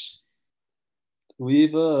match.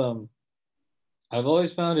 I've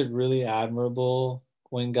always found it really admirable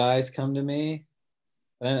when guys come to me,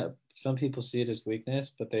 and some people see it as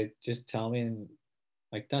weakness, but they just tell me, and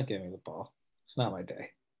like, don't give me the ball. It's not my day.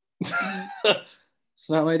 It's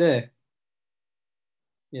not my day.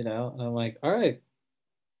 And I'm like, all right,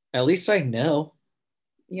 at least I know.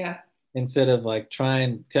 Yeah. Instead of like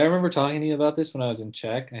trying, cause I remember talking to you about this when I was in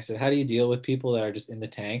Czech. And I said, how do you deal with people that are just in the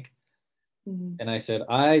tank? Mm-hmm. And I said,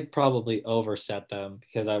 I probably overset them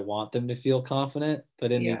because I want them to feel confident.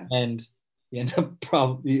 But in the end, you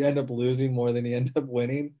end up losing more than you end up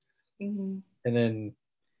winning. Mm-hmm. And then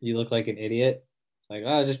you look like an idiot. It's like,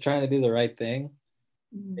 I was just trying to do the right thing.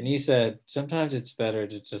 Mm-hmm. And you said, sometimes it's better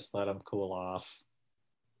to just let them cool off.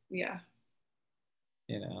 Yeah.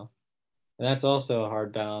 And that's also a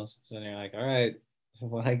hard balance. And you're like, all right,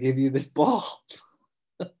 when I give you this ball.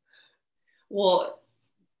 Well,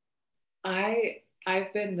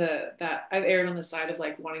 I've been I've erred on the side of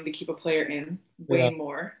like wanting to keep a player in way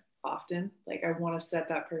more often. Like I want to set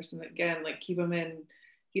that person again, like keep them in,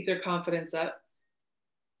 keep their confidence up.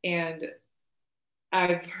 And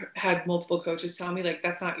I've had multiple coaches tell me like,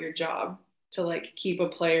 that's not your job to like keep a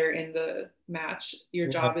player in the match. Your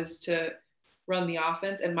job is to run the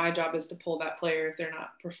offense, and my job is to pull that player if they're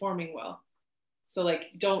not performing well. So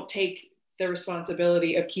like, don't take the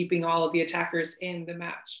responsibility of keeping all of the attackers in the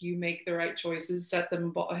match. You make the right choices, set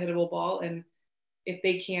them a hittable ball, and if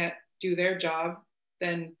they can't do their job,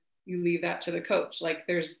 then you leave that to the coach. Like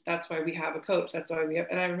that's why we have a coach. That's why we have,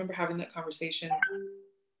 and I remember having that conversation.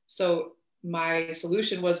 So my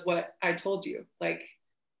solution was what I told you, like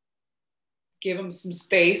give them some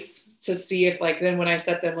space to see if like, then when I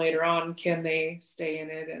set them later on, can they stay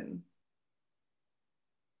in it? And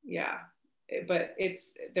yeah, but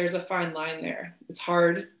there's a fine line there. It's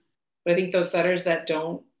hard, but I think those setters that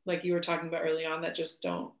don't, like you were talking about early on, that just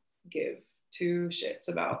don't give two shits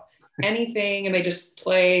about anything and they just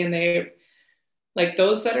play, and they like,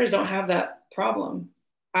 those setters don't have that problem.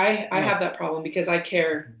 I No. have that problem because I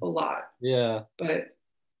care a lot, Yeah, but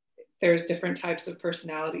there's different types of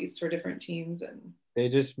personalities for different teams, and they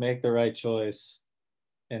just make the right choice,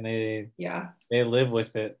 and yeah, they live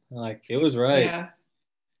with it. Like it was right. yeah,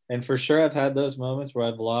 And for sure, I've had those moments where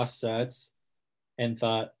I've lost sets and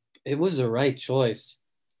thought it was the right choice.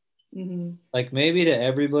 hmm Like maybe to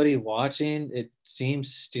everybody watching, it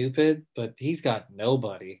seems stupid, but he's got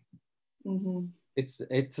nobody. hmm It's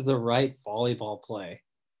the right volleyball play.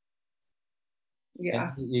 And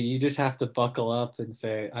yeah. you just have to buckle up and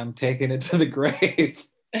say, I'm taking it to the grave.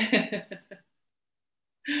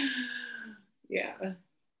 Yeah.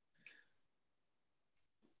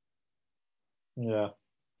 Yeah.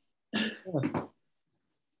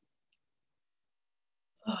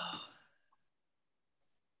 Oh,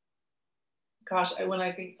 gosh, when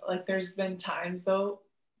I think, like, there's been times though,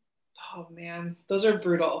 oh man, those are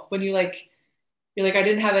brutal. When you're like, I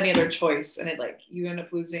didn't have any other choice, and it like you end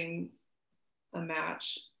up losing a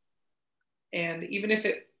match. And even if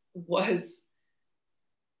it was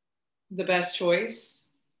the best choice,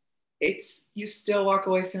 it's you still walk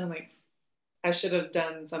away feeling like I should have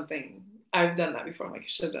done something. I've done that before. I'm like, I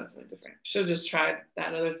should have done something different. Should have just tried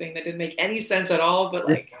that other thing that didn't make any sense at all, but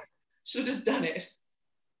like should have just done it.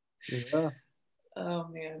 Yeah. Oh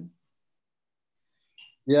man.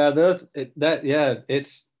 Yeah,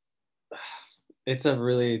 it's a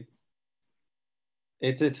really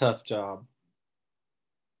it's a tough job.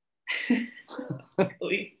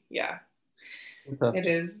 Really, yeah, It's a tough it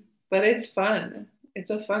job. is. But it's fun. It's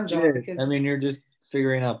a fun It job is. I because, mean, you're just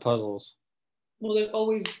figuring out puzzles. well,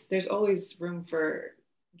 there's always room for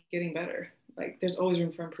getting better. Like there's always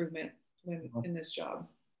room for improvement when in this job.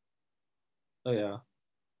 Oh yeah.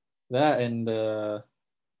 That and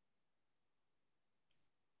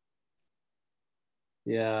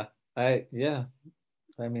yeah,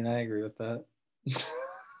 I mean I agree with that.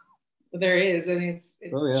 But there is, I mean,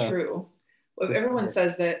 Oh it's yeah. true. Well, For everyone sure.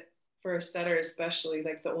 says that for a setter, especially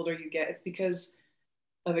like the older you get, it's because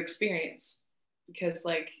of experience. Because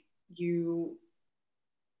like you,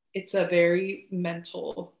 it's a very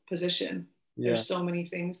mental position. Yeah. There's so many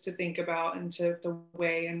things to think about and to the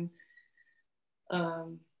way, and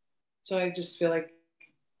um, so I just feel like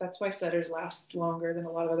that's why setters last longer than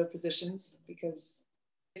a lot of other positions, because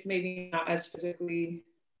it's maybe not as physically,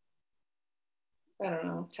 I don't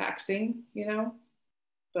know, taxing,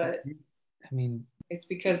 but I mean, it's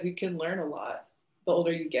because you can learn a lot the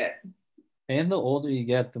older you get. and the older you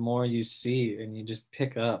get, the more you see and you just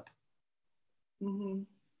pick up. Mm-hmm.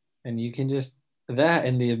 And you can just that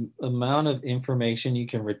and the amount of information you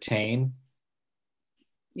can retain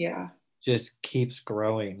Yeah. just keeps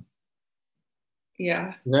growing.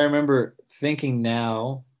 Yeah. And I remember thinking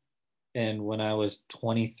now and when I was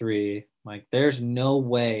 23, like there's no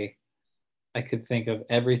way I could think of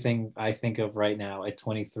everything I think of right now at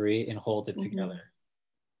 23 and hold it Mm-hmm. together.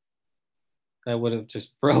 I would have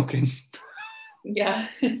just broken. Yeah.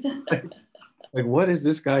 Like, what is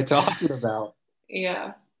this guy talking about?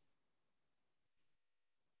 Yeah.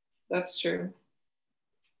 That's true.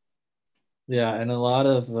 Yeah, and a lot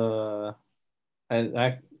of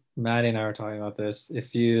Maddie and I were talking about this.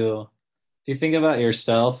 If you think about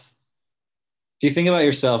yourself, if you think about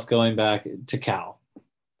yourself going back to Cal,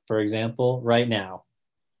 for example, right now,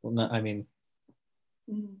 well, no, I mean,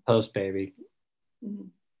 Mm-hmm. post baby, Mm-hmm.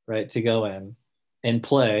 right, to go in and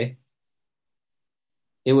play,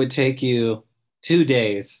 it would take you 2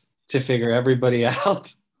 days to figure everybody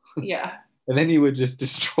out, Yeah. and then you would just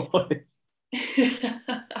destroy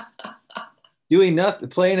doing nothing,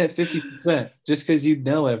 playing at 50% just because you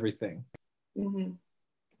know everything. Mm-hmm.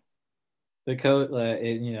 The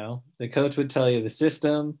coach would tell you the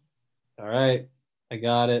system. All right, I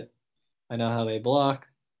got it. I know how they block.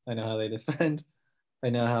 I know how they defend. I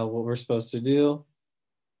know what we're supposed to do.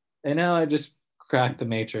 And now I just cracked the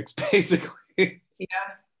matrix basically. Yeah.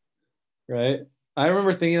 Right. I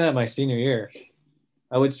remember thinking that my senior year.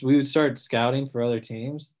 We would start scouting for other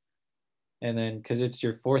teams, and then because it's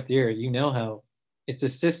your fourth year, you know how it's a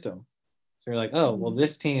system. So you're like, oh well, Mm-hmm.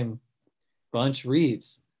 this team bunch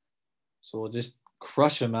reads, so we'll just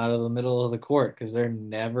crush them out of the middle of the court because they're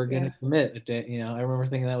never going Yeah. to commit. I remember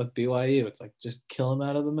thinking that with BYU. It's like just kill them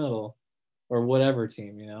out of the middle or whatever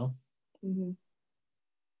team. Mm-hmm.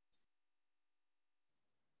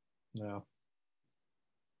 No.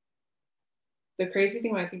 The crazy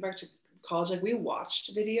thing when I think back to college, like we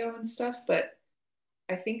watched video and stuff, but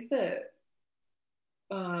I think that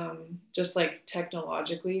just like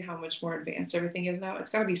technologically, how much more advanced everything is now, it's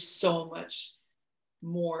got to be so much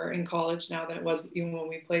more in college now than it was even when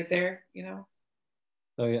we played there, you know?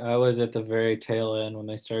 So yeah, I was at the very tail end when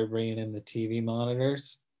they started bringing in the TV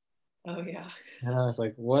monitors. Oh, yeah. And I was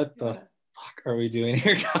like, what the Yeah. fuck are we doing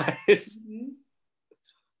here, guys? Mhm.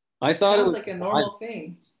 I thought it Sounds was like a normal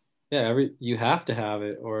thing. yeah, you have to have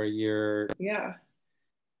it or you're Yeah.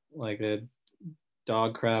 like a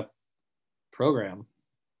dog crap program.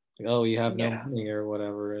 Like, oh, you have no Yeah. money or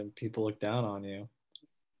whatever, and people look down on you.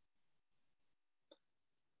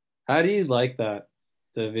 How do you like that?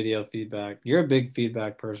 The video feedback. You're a big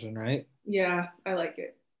feedback person, right? Yeah. I like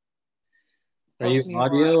it. Are you Helps me a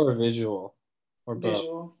audio lot. or visual or both?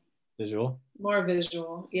 Visual. Visual. More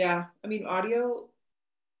visual. Yeah. I mean, audio,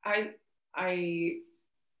 I, I,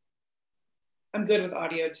 I'm good with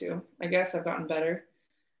audio too. I guess I've gotten better.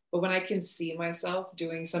 But when I can see myself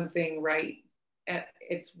doing something right,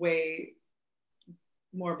 it's way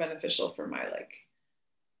more beneficial for my like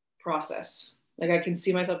process. Like I can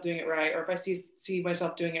see myself doing it right, or if I see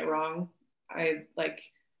myself doing it wrong, I like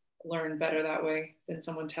learn better that way than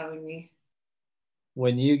someone telling me.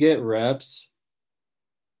 When you get reps,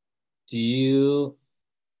 do you?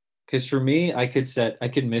 Because for me, I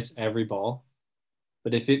could miss every ball,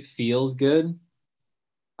 but if it feels good,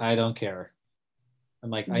 I don't care. I'm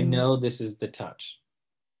like, I Mm-hmm. know this is the touch.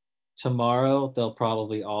 Tomorrow they'll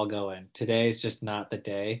probably all go in. Today is just not the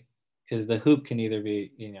day because the hoop can either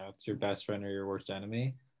be, it's your best friend or your worst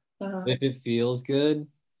enemy. Uh-huh. If it feels good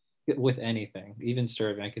with anything, even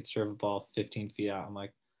serving, I could serve a ball 15 feet out. I'm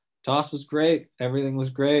like, toss was great. Everything was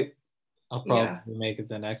great. I'll probably Yeah. make it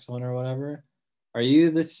the next one or whatever. Are you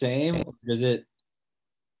the same? Or is it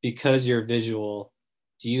because you're visual?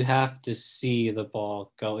 Do you have to see the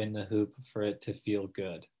ball go in the hoop for it to feel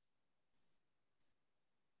good?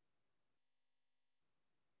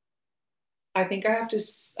 I think I have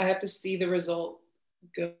to see the result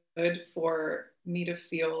good for me to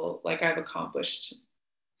feel like I've accomplished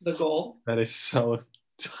the goal. That is so.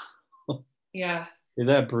 Yeah. Is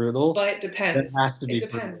that brutal? But it That depends. has to It be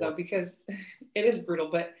depends though, brutal. because it is brutal,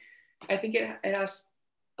 but I think it has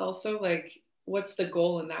also like what's the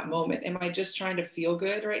goal in that moment? Am I just trying to feel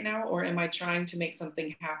good right now, or am I trying to make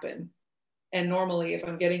something happen? And normally if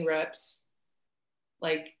I'm getting reps,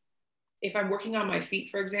 like if I'm working on my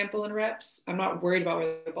feet, for example, in reps, I'm not worried about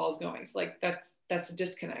where the ball's going. So like that's a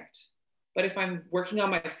disconnect. But if I'm working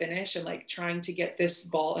on my finish and like trying to get this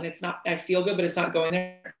ball and it's not, I feel good, but it's not going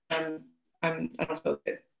there, I don't feel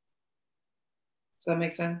good. Does that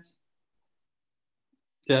make sense?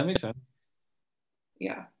 Yeah, that makes sense.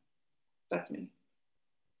 Yeah, that's me.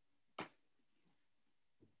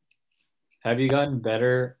 Have you gotten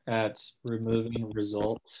better at removing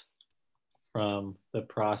results from the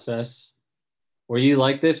process? Were you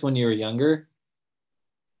like this when you were younger,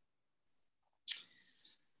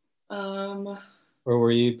 Um, or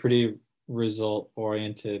were you pretty result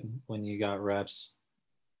oriented when you got reps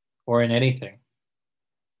or in anything?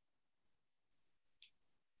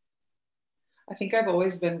 I think I've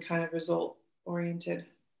always been kind of result oriented.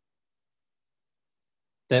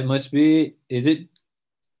 That must be, is it,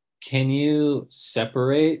 can you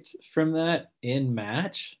separate from that in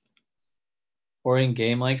match or in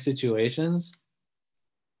game like situations?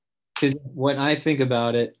 Because when I think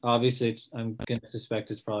about it, obviously I'm going to suspect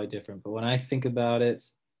it's probably different, but when I think about it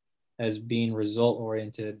as being result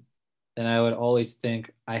oriented, then I would always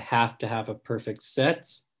think I have to have a perfect set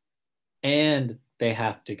and they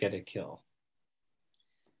have to get a kill,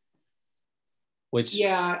 which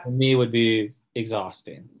Yeah, for me would be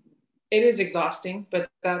exhausting. it is exhausting, but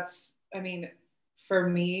I mean, for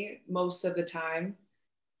me, most of the time,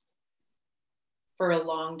 for a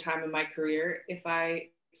long time in my career, if I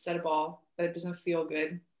set a ball that it doesn't feel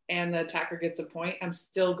good and the attacker gets a point, I'm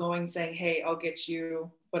still going saying, hey, I'll get you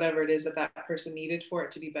whatever it is that that person needed for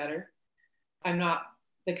it to be better. I'm not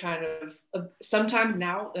the kind of sometimes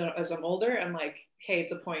now as I'm older, I'm like, hey,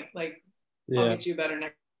 it's a point. Like, I'll Yeah. get you better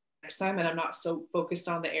next time. And I'm not so focused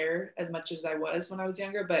on the error as much as I was when I was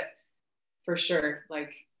younger. But for sure,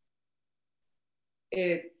 like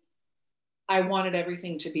it, I wanted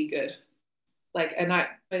everything to be good. Like,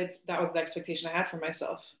 but that was the expectation I had for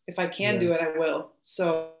myself. If I can Yeah. do it, I will.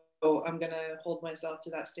 So I'm going to hold myself to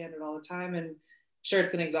that standard all the time. And sure,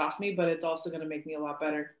 it's going to exhaust me, but it's also going to make me a lot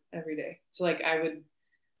better every day. So like I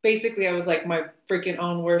was like my freaking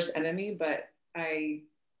own worst enemy, but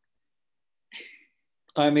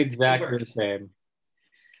I'm it exactly the worked. same.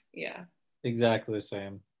 Yeah. Exactly the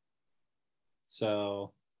same.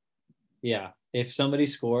 So, yeah, if somebody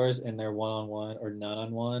scores and they're one on one or none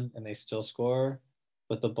on one and they still score,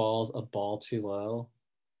 but the ball's a ball too low,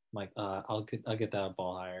 I'm like, I'll get that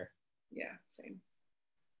ball higher. Yeah. Same.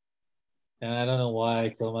 and I don't know why I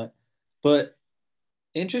kill my. But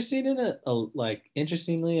interestingly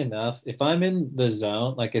enough, if I'm in the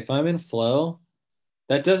zone, like if I'm in flow,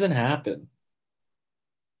 that doesn't happen.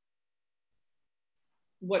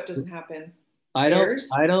 What doesn't happen? I don't. Errors?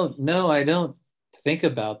 I don't. No, I don't think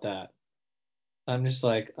about that. I'm just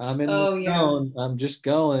like I'm in the Oh yeah. zone. I'm just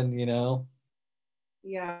going.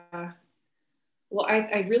 Yeah. Well,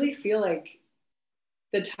 I really feel like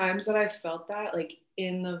the times that I've felt that, like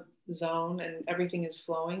in the zone and everything is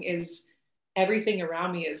flowing, is everything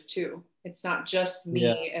around me is too. It's not just Yeah.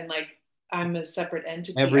 me and like I'm a separate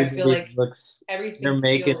entity. I feel Everybody like looks. They're everything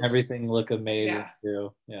making feels, everything look amazing yeah,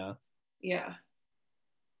 too. Yeah. yeah.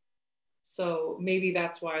 So maybe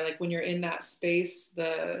that's why, like, when you're in that space,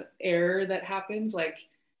 the error that happens, like,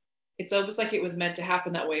 it's almost like it was meant to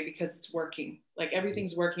happen that way because it's working. Like,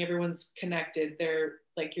 everything's working, everyone's connected. They're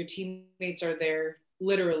like, your teammates are there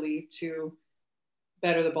literally to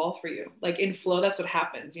better the ball for you. Like, in flow, that's what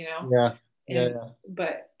happens, you know? Yeah. Yeah. And, Yeah.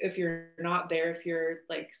 but if you're not there, if you're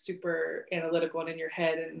like super analytical and in your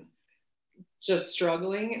head and just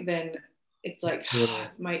struggling, then it's like,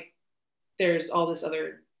 Totally. there's all this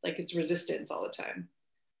other, like, it's resistance all the time.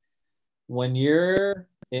 When you're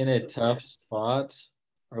in a tough spot,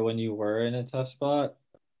 or when you were in a tough spot,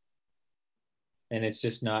 and it's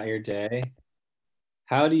just not your day,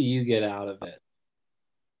 how do you get out of it?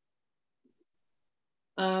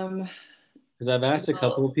 Um, Because I've asked a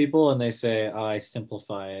couple well, of people and they say, "Oh, I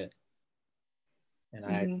simplify it," and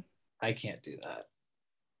I mhm. I can't do that.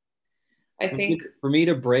 I think, For me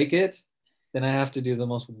to break it, then I have to do the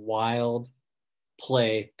most wild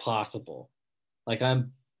play possible. Like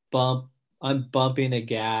bump I'm bumping a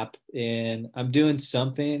gap in, I'm doing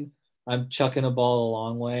something, I'm chucking a ball a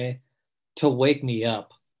long way to wake me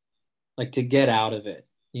up, like to get out of it.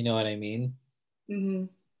 You know what I mean? mhm.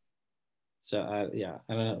 So yeah,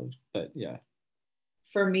 I don't know, but yeah.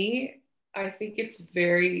 For me, I think it's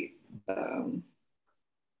very, um,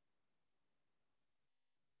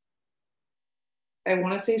 I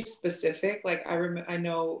want to say specific. Like I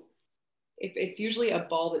know if it's usually a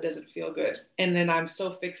ball that doesn't feel good, and then I'm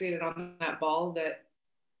so fixated on that ball that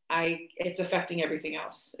it's affecting everything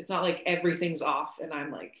else. It's not like everything's off, and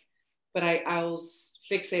I'm like, but I'll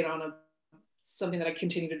fixate on something that I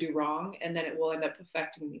continue to do wrong, and then it will end up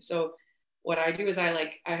affecting me. So what I do is I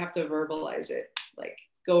have to verbalize it, like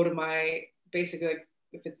go to my basically, like,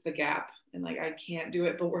 if it's the gap and like I can't do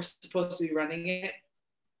it, but we're supposed to be running it,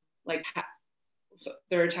 like so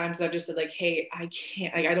there are times that I've just said like, hey, I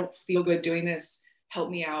can't, like I don't feel good doing this. Help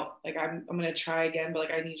me out. Like I'm gonna try again, but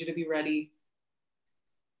like I need you to be ready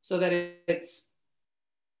so that it's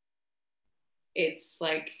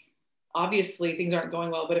like obviously things aren't going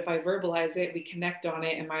well, but if I verbalize it, we connect on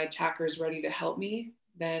it, and my attacker is ready to help me,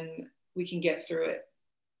 then we can get through it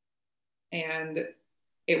and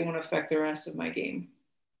it won't affect the rest of my game.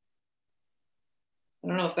 I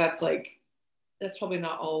don't know if that's like, that's probably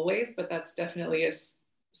not always, but that's definitely a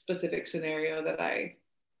specific scenario that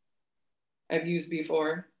I've used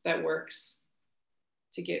before that works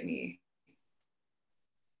to get me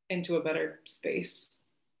into a better space.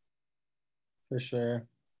 For sure.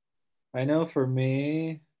 I know for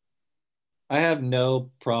me, I have no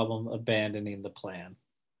problem abandoning the plan.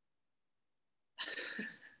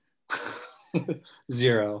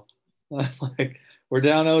 Zero. I'm like, we're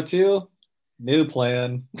down 0-2, new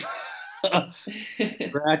plan.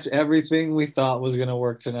 Scratch everything we thought was going to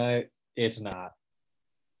work tonight. It's not.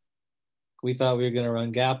 We thought we were going to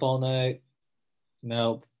run gap all night.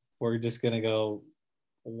 Nope. We're just going to go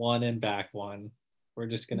one and back one. We're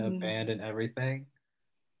just going to Mhm. abandon everything.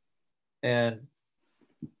 And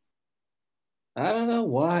I don't know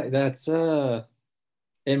why. That's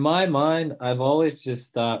in my mind, I've always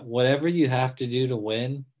just thought whatever you have to do to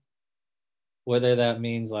win, whether that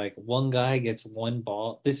means like one guy gets one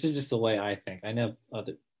ball. This is just the way I think. I know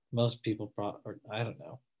most people or I don't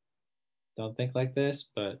know, don't think like this,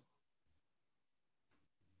 but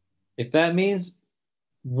if that means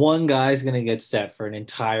one guy's going to get set for an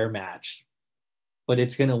entire match, but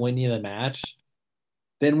it's going to win you the match,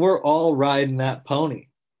 then we're all riding that pony.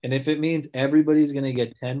 And if it means everybody's going to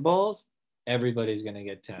get 10 balls, everybody's going to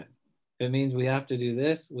get 10. If it means we have to do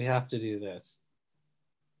this, we have to do this.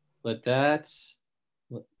 But that's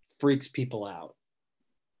what freaks people out.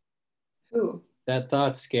 Who? That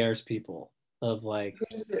thought scares people of like, Who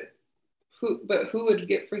does it? Who would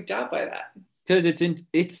get freaked out by that? because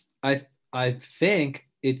I think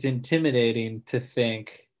it's intimidating to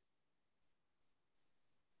think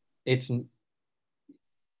it's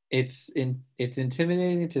it's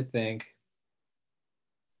intimidating to think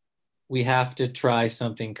we have to try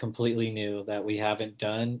something completely new that we haven't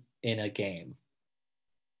done in a game.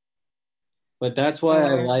 But that's why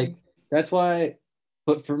Oh, I see. that's why,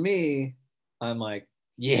 but for me, I'm like,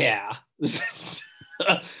 yeah, this is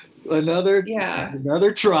another Yeah.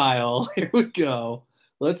 another trial. Here we go.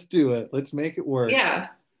 Let's do it. Let's make it work. Yeah.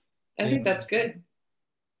 I think And that's good.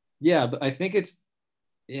 yeah, but I think it's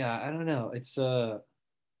yeah, I don't know.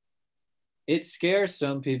 It scares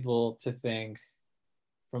some people to think,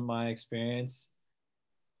 from my experience,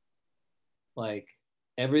 like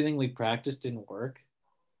everything we practiced didn't work.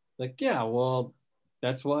 Like, yeah, well,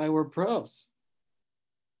 that's why we're pros.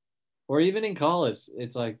 Or even in college,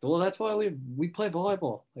 it's like, well, that's why we play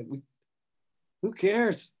volleyball. Like, who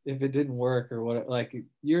cares if it didn't work or what? Like,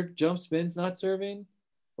 your jump spin's not serving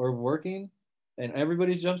or working, and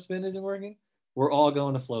everybody's jump spin isn't working. We're all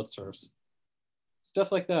going to float serves,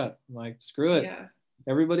 stuff like that. I'm like, screw it. Yeah.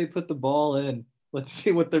 Everybody put the ball in. Let's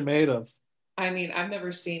see what they're made of. I mean, I've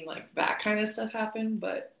never seen like that kind of stuff happen,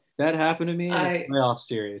 but That happened to me in a I, playoff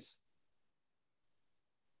series.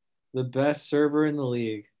 The best server in the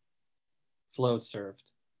league float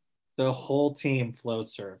served. The whole team float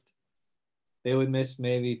served. They would miss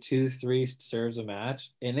maybe 2, 3 serves a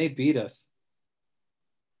match, and they beat us.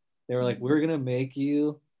 They were like, "We're gonna make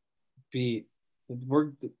you beat.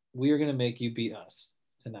 We're gonna make you beat us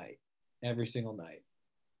tonight, every single night."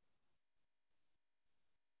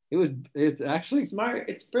 It's actually smart.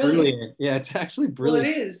 It's brilliant. Yeah, it's actually Well, it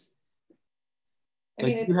brilliant. is. I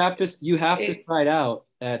Like mean, you have to it, start out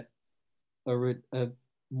at a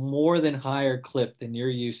more than higher clip than you're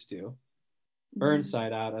used to. Earn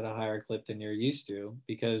side out at a higher clip than you're used to,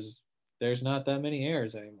 because there's not that many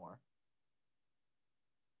errors anymore.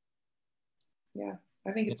 yeah,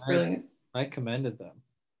 I think And it's brilliant. I commended them.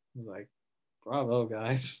 I was like, bravo,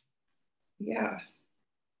 guys. Yeah.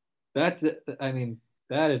 That's it. I mean,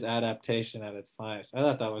 that is adaptation at its finest. I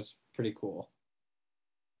thought that was pretty cool.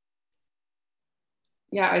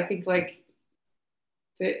 Yeah, I think like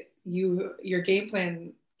that your game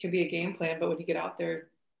plan can be a game plan, but when you get out there,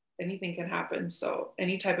 anything can happen. So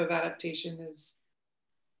any type of adaptation is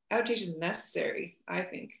necessary, I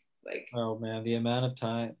think. Like, Oh man, the amount of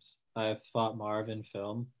times I've fought Marv in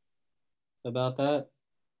film about that.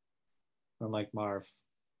 I'm like, Marv,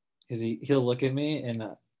 because he'll look at me and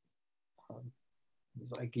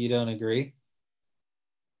he's like, you don't agree?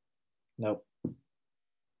 Nope.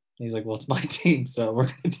 He's like, well, it's my team, so we're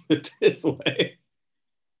gonna do it this way.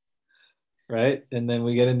 Right? And then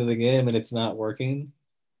we get into the game and it's not working.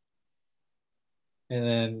 And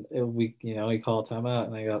then we call a timeout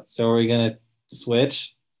and I go, so are we gonna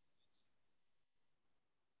switch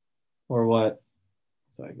or what?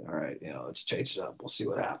 It's like, all right, let's change it up. We'll see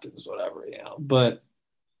what happens, whatever. But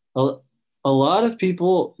a, a lot of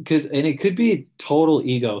people, and it could be a total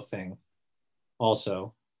ego thing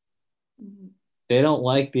also. They don't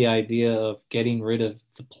like the idea of getting rid of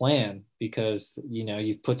the plan because,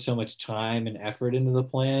 you've put so much time and effort into the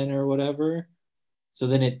plan or whatever. So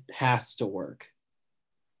then it has to work.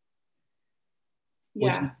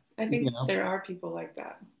 yeah, I think you know, there are people like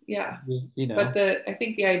that. Yeah. you But know, I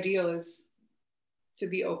think the ideal is to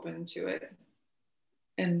be open to it.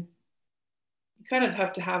 And you kind of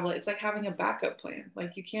have to have like, it's like having a backup plan.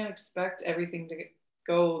 Like you can't expect everything to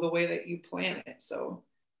go the way that you plan it. So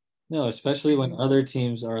no, especially when other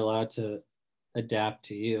teams are allowed to adapt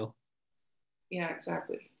to you. yeah,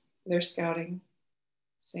 exactly. They're scouting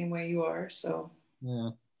same way you are. So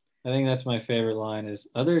Yeah. I think that's my favorite line is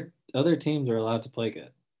other teams are allowed to play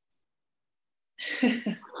good.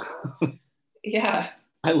 yeah.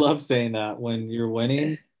 I love saying that when you're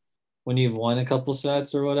winning, when you've won a couple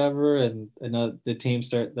sets or whatever, and the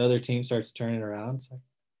other team starts turning around. It's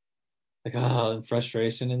like oh, and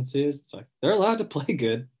frustration ensues. It's like they're allowed to play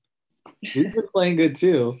good. We've been playing good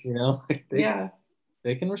too, like Yeah.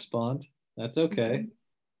 they can respond. That's okay. Mm-hmm.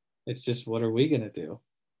 It's just what are we gonna do?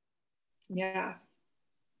 Yeah.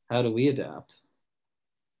 How do we adapt?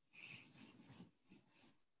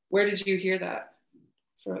 Where did you hear that?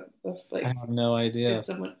 For I have no idea. did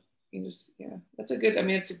someone you just yeah. That's a good. I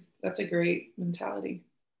mean, that's a great mentality.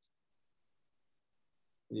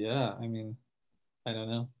 Yeah, I mean, I don't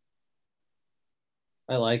know.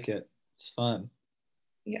 I like it. It's fun.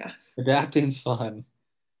 Yeah. Adapting's fun.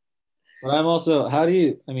 But I'm also, how do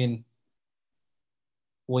you, I mean,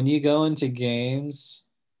 when you go into games,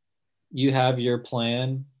 you have your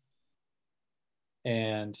plan,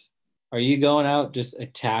 and are you going out just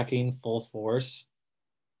attacking full force?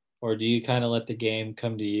 Or do you kind of let the game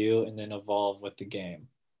come to you and then evolve with the game?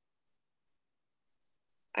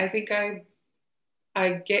 I think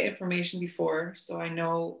I get information before, so I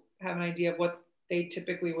have an idea of what they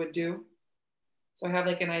typically would do. So I have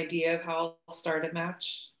like an idea of how I'll start a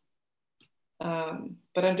match.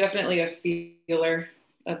 But I'm definitely a feeler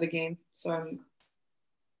of the game. So I'm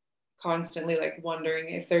constantly like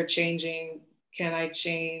wondering if they're changing. Can I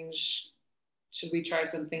change? Should we try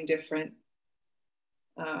something different?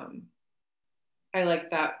 Um, I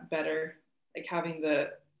like that better. Like having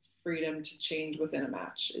the freedom to change within a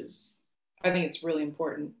match is, I think it's really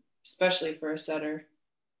important, especially for a setter.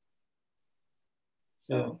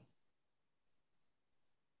 So,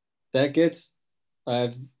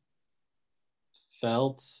 I've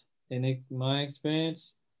felt in my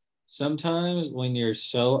experience, sometimes when you're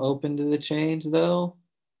so open to the change, though,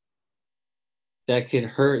 that could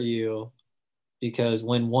hurt you because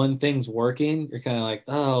when one thing's working, you're kind of like,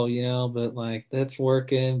 oh, but like that's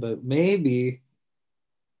working, but maybe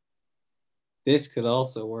this could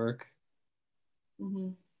also work. mm-hmm.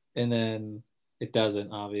 And then it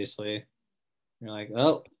doesn't, obviously. You're like,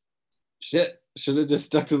 oh, shit, should have just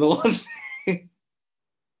stuck to the one thing.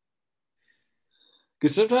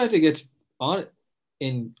 Because sometimes it gets on,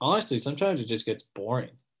 and honestly, sometimes it just gets boring.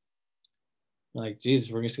 Like,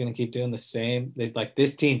 Jesus, we're just gonna keep doing the same. Like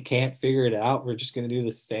this team can't figure it out. We're just gonna do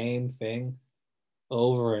the same thing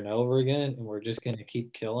over and over again, and we're just gonna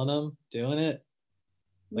keep killing them doing it.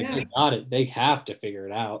 Like Yeah. they got it. They have to figure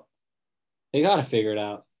it out. They got to figure it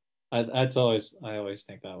out. I always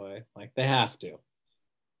think that way. Like they have to.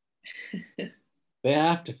 They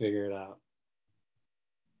have to figure it out.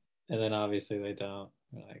 And then obviously they don't.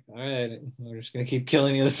 They're like, all right, we're just gonna keep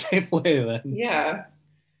killing you the same way then. Yeah.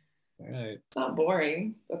 All right. It's not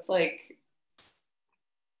boring. That's like,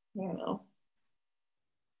 I don't know.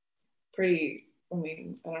 Pretty, I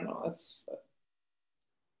mean, I don't know. It's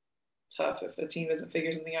tough if a team doesn't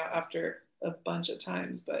figure something out after a bunch of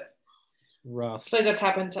times, but it's rough. I feel like that's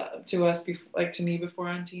happened to us before, like to me before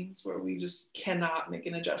on teams where we just cannot make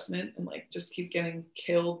an adjustment and like just keep getting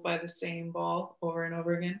killed by the same ball over and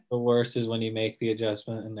over again. The worst is when you make the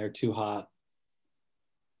adjustment and they're too hot.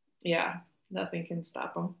 Yeah, nothing can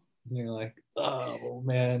stop them. And you're like, oh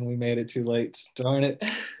man, we made it too late. Darn it.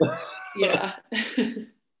 Yeah.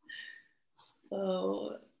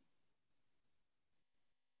 Oh.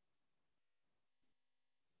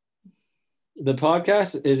 The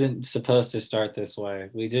podcast isn't supposed to start this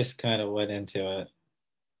way. We just kind of went into it.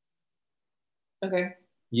 Okay.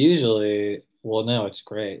 Usually, well, no, it's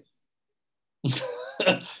great.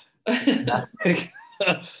 Fantastic.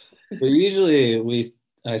 But usually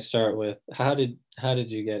I start with how did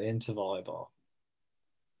you get into volleyball?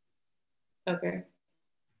 Okay.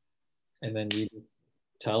 And then you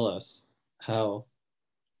tell us how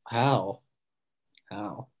How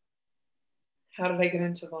did I get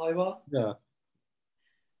into volleyball? yeah.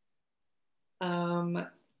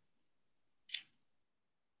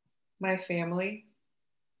 My family.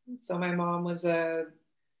 So my mom was a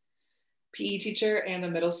PE teacher and a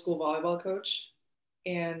middle school volleyball coach.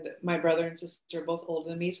 And my brother and sister are both older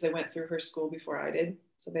than me, so they went through her school before I did.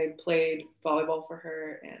 So they played volleyball for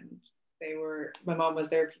her, and my mom was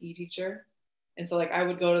their PE teacher. And so like I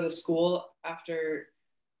would go to the school after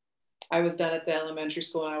I was done at the elementary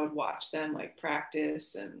school, and I would watch them like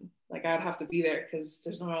practice, and like I'd have to be there because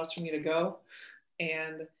there's nowhere else for me to go.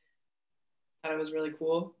 And that was really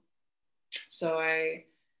cool. So I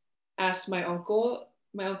asked my uncle.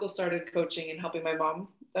 My uncle started coaching and helping my mom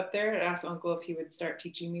up there. I asked my uncle if he would start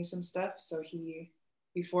teaching me some stuff. So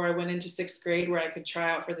before I went into 6th grade where I could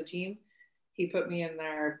try out for the team, he put me in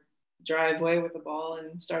their driveway with the ball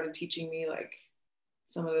and started teaching me like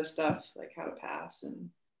some of the stuff, like how to pass and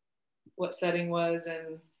what setting was.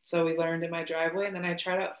 And so we learned in my driveway, and then I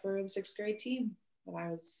tried out for the 6th grade team when I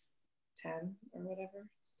was 10 or whatever,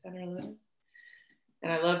 10 or 11.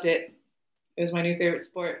 And I loved it. It was my new favorite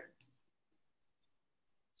sport.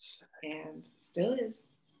 And still is.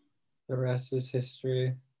 The rest is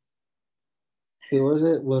history. Who was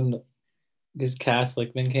it when this Cass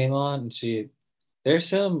Lickman came on and there's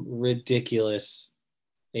some ridiculous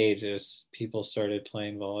ages people started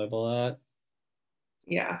playing volleyball at.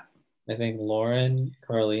 Yeah. I think Lauren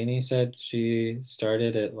Carlini said she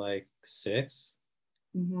started at like 6.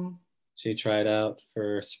 Mm-hmm. She tried out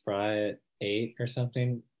for Spry at 8 or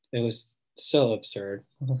something. It was so absurd.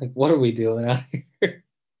 I was like, what are we doing out here?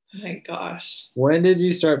 My gosh. When did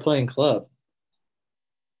you start playing club?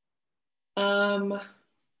 14.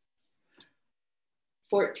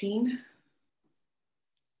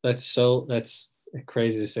 That's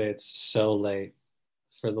crazy to say. It's so late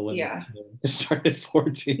for the women to start at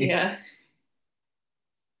 14. Yeah.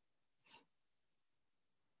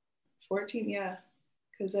 14, yeah.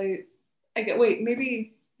 Because I get, wait,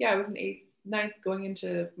 maybe, I was in 8th, 9th going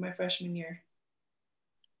into my freshman year.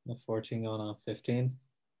 14 going on 15.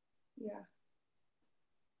 Yeah.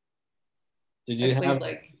 Did I you played have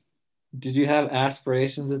like did you have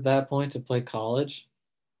aspirations at that point to play college,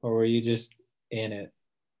 or were you just in it?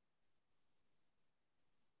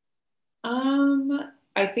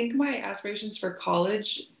 I think my aspirations for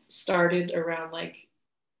college started around like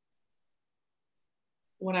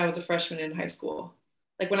when I was a freshman in high school.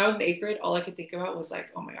 Like when I was in eighth grade, all I could think about was like,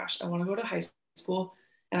 oh my gosh, I want to go to high school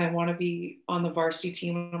and I want to be on the varsity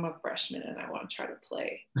team when I'm a freshman and I want to try to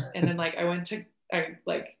play. And then like I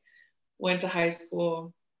like went to high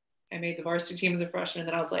school. I made the varsity team as a freshman. And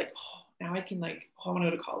then I was like, oh, now I can like, oh, I want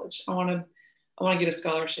to go to college. I want to get a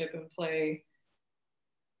scholarship and play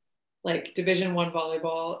like Division 1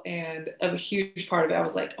 volleyball. And a huge part of it, I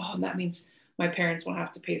was like, oh, and that means my parents won't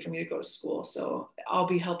have to pay for me to go to school. So I'll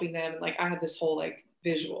be helping them. And like I had this whole like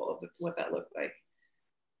visual of what that looked like.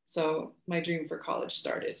 So my dream for college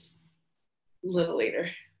started a little later.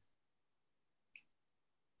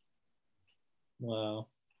 Wow.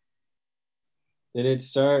 Did it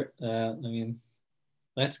start? I mean,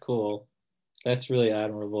 that's cool. That's really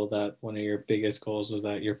admirable that one of your biggest goals was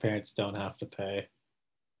that your parents don't have to pay.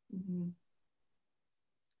 Mm-hmm.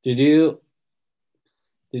 Did you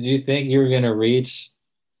did you think you were gonna reach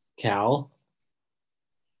Cal?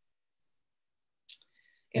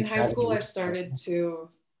 In Like high that school, I was- started to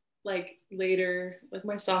like later, like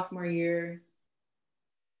my sophomore year,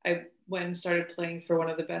 I went and started playing for one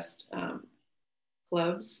of the best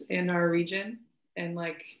clubs in our region and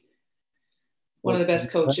like one of the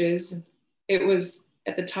best coaches. It was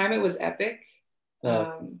at the time it was Epic,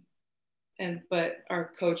 Oh, but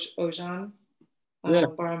our coach Ojan yeah.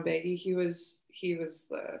 Barambegi, he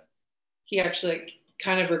actually like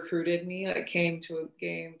kind of recruited me. Like came to a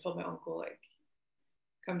game, told my uncle like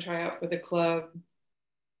come try out for the club.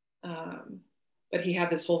 But he had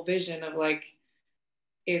this whole vision of like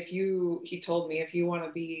he told me if you want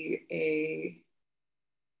to be a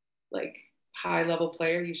like high level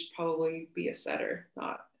player, you should probably be a setter,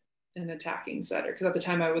 not an attacking setter. Because at the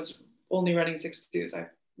time I was only running 6'2s. I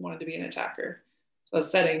wanted to be an attacker. So I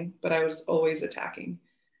was setting, but I was always attacking.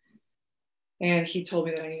 And he told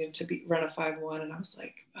me that I needed to run a 5'1", and I was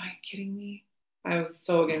like, "Are you kidding me?" I was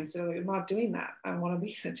so against it. Like, I'm not doing that. I want to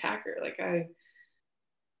be an attacker.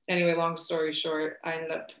 Anyway, long story short, I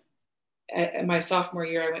ended up at my sophomore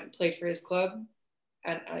year. I went and played for his club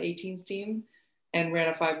at an 18s team and ran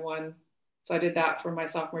a 5'1". So I did that for my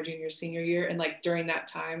sophomore, junior, senior year, and like during that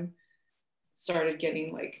time, started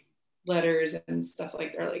getting like letters and stuff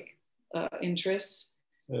like or like interest.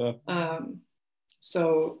 Yeah.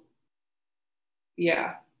 So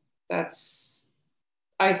yeah, that's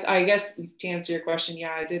I guess to answer your question,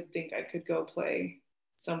 yeah, I did think I could go play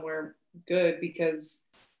somewhere good because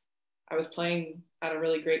I was playing at a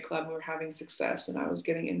really great club and we were having success and I was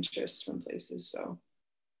getting interest from places. So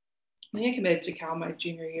I think I committed to Cal my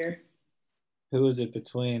junior year. Who was it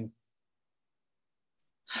between?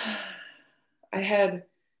 I had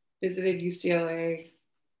visited UCLA.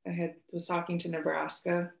 Was talking to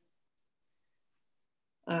Nebraska.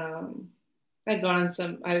 I had gone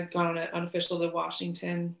on an unofficial to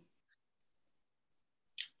Washington.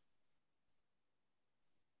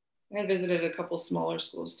 I had visited a couple smaller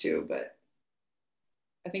schools too, but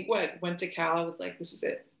I think when I went to Cal, I was like, this is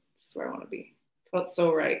it. This is where I want to be. Felt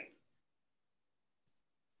so right.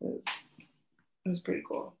 It was pretty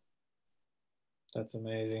cool. That's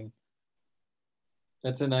amazing.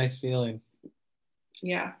 That's a nice feeling.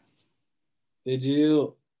 Yeah. Did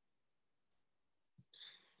you?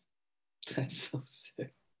 That's so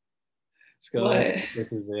sick. Let's go. What?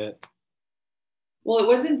 This is it. Well, it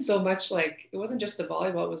wasn't so much like it wasn't just the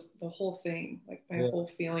volleyball, it was the whole thing, like my Yeah, whole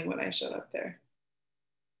feeling when I showed up there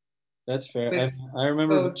that's fair. with I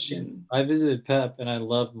remember coach and I visited Pep and I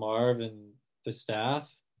loved Marv and the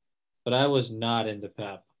staff, but I was not into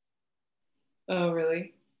Pep. oh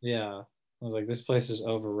really? Yeah, I was like, this place is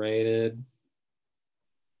overrated.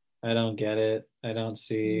 I don't get it. I don't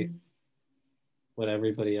see Mm-hmm. what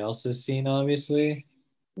everybody else has seen, obviously.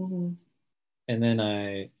 Mm-hmm. And then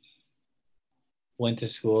I went to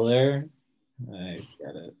school there. I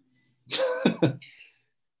get it.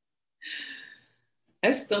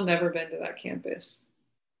 I've still never been to that campus.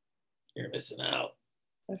 You're missing out.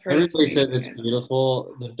 I've heard it's Everybody says amazing. it's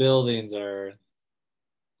beautiful. The buildings are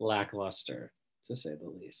lackluster, to say the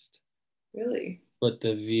least. Really? But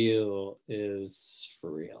the view is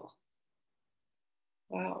for real.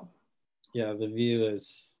 Wow. Yeah, the view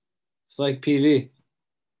is it's like PV.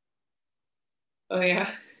 Oh yeah.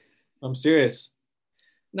 I'm serious.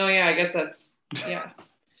 No, yeah, I guess that's yeah.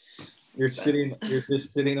 You're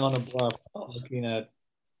just sitting on a bluff Oh, looking at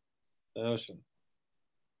the ocean.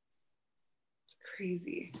 it's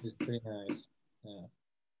crazy. It's pretty nice. Yeah.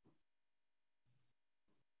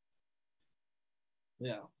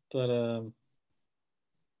 Yeah, but God,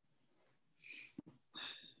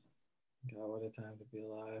 what a time to be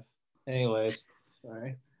alive. Anyways,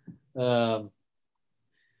 sorry. Um,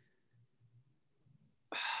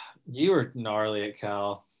 you were gnarly at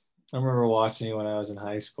Cal. I remember watching you when I was in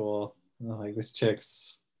high school. I was like, this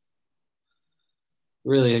chick's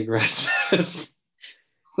really aggressive.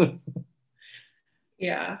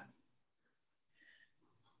 Yeah.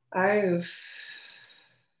 I've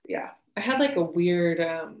yeah. I had like a weird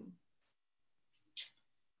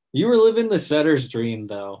You were living the setter's dream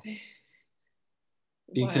though,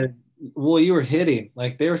 because what? well, you were hitting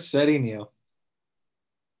like they were setting you.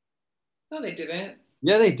 No, they didn't.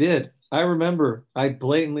 Yeah, they did. I remember. I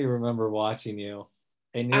blatantly remember watching you,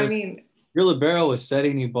 and I mean, your libero was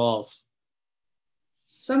setting you balls.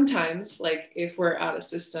 sometimes like if we're out of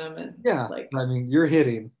system and Yeah, like, I mean, you're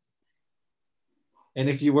hitting, and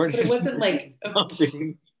if you weren't but it hitting, wasn't like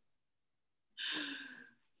something.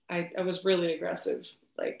 I was really aggressive,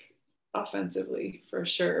 like offensively for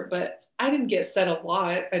sure. But I didn't get set a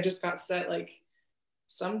lot. I just got set like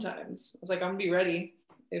sometimes. I was like, I'm gonna be ready.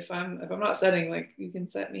 If I'm not setting, like you can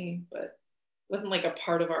set me, but it wasn't like a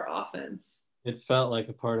part of our offense. It felt like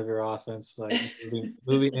a part of your offense, like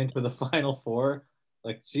moving into the final four.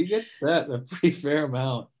 Like she gets set a pretty fair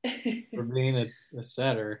amount for being a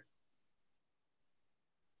setter.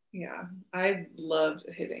 Yeah, I loved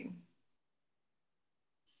hitting.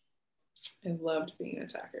 I loved being an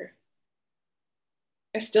attacker.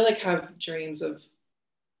 I still like have dreams of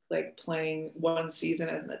like playing one season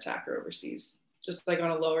as an attacker overseas, just like on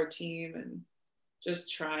a lower team and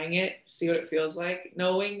just trying it, see what it feels like,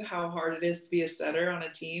 knowing how hard it is to be a setter on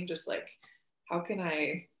a team. Just like, how can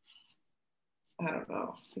I don't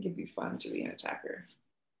know. I think it'd be fun to be an attacker,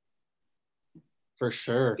 For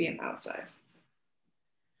sure. be an outside.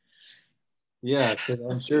 Yeah, 'cause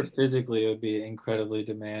We'll I'm sure see. physically it would be incredibly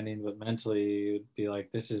demanding, but mentally you'd be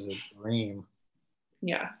like, this is a dream.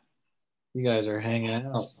 Yeah, You guys are hanging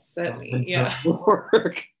out. set me. Doing Yeah.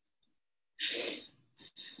 work.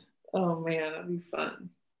 Oh man, that'd be fun.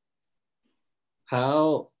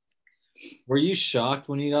 How were you shocked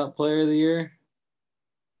when you got player of the year?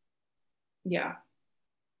 Yeah.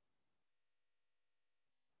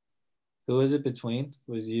 Who was it between?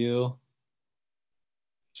 Was you?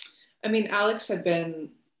 I mean, Alex had been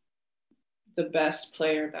the best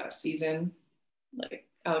player that season. Like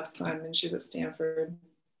Alex Kleinman, she was at Stanford.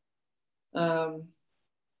 Um,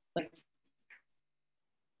 like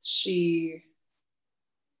she,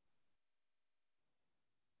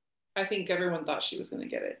 I think everyone thought she was going to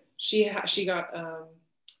get it. She got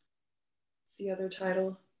what's the other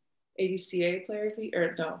title? ADCA player of the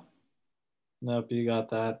or no? Nope, you got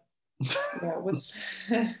that. Yeah, what's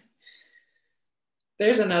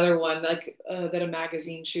there's another one like that a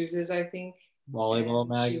magazine chooses, I think. Volleyball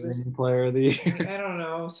And she was, magazine player of the year. I don't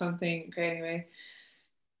know, something. Okay, anyway.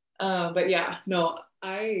 But yeah, no,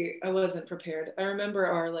 I wasn't prepared. I remember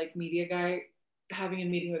our like media guy having a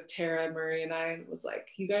meeting with Tara Murray and I was like,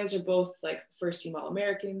 you guys are both like first team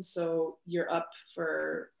All-Americans, so you're up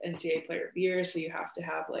for NCAA Player of the Year, so you have to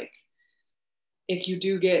have like if you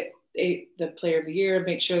do get the Player of the Year,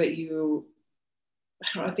 make sure that you I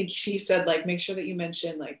don't know, I think she said like make sure that you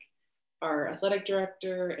mention like our athletic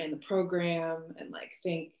director and the program and like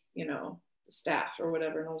thank, the staff or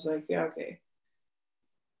whatever. And I was like, yeah, okay.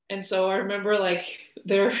 And so I remember like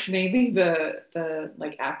they're naming the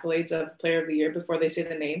like accolades of player of the year before they say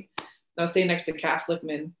the name. I was sitting next to Cass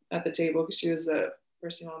Lickman at the table because she was a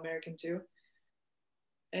first team All-American too.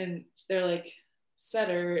 And they're like,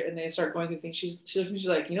 setter, and they start going through things. She looks at me, she's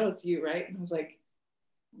like, it's you, right? And I was like,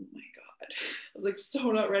 oh my God. I was like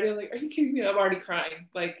so not ready. I'm like, are you kidding me? I'm already crying.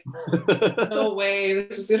 Like, no way.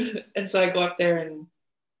 This is good. And so I go up there and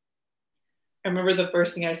I remember the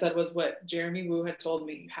first thing I said was what Jeremy Wu had told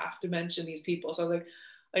me. You have to mention these people. So I was like,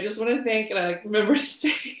 I just want to thank, and I like remember to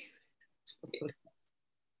say,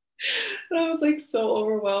 and I was like so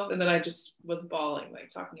overwhelmed. And then I just was bawling,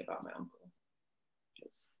 like talking about my uncle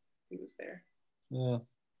because he was there. Yeah.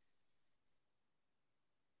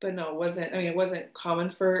 But no, it wasn't common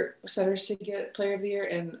for setters to get player of the year.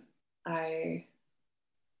 And I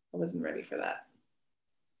wasn't ready for that,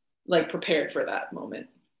 like prepared for that moment.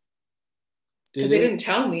 Because they didn't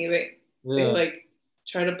tell me. They like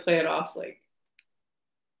try to play it off like,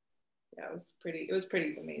 yeah, it was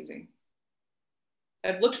pretty amazing.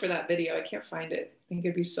 I've looked for that video. I can't find it. I think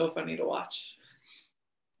it'd be so funny to watch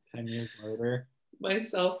 10 years later.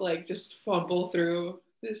 myself like just fumble through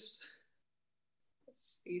this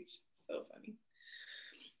speech. So funny.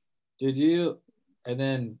 Did you? And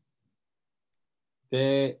then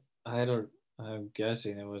I don't I'm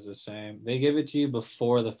guessing it was the same. They give it to you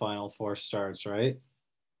before the Final Four starts, right?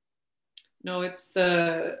 No, it's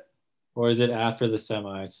Or is it after the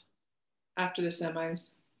semis? after the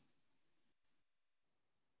semis.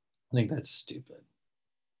 I think that's stupid.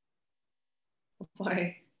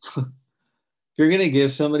 Why? If you're going to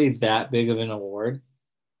give somebody that big of an award,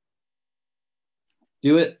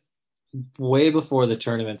 do it way before the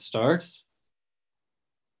tournament starts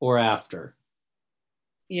or after.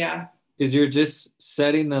 Yeah. Because you're just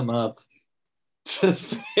setting them up to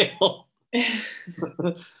fail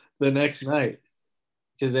the next night.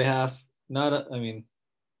 Because they have not, I mean,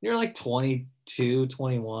 you're like 22,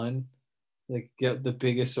 21, like get the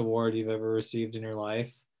biggest award you've ever received in your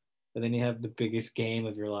life. And then you have the biggest game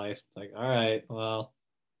of your life. It's like, all right, well,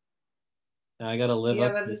 now I got to live Yeah,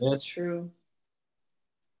 up that to is this. true.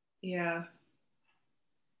 Yeah,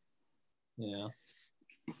 Yeah.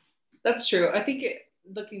 that's true. I think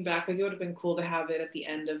looking back, like it would have been cool to have it at the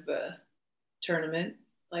end of the tournament.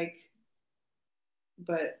 Like,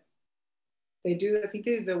 but they do, I think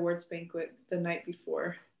they do the awards banquet the night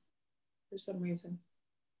before for some reason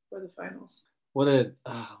for the finals.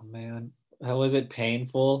 Oh man, how was it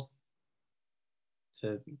painful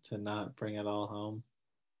to not bring it all home?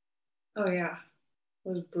 Oh, yeah. It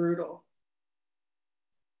was brutal.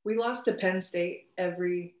 We lost to Penn State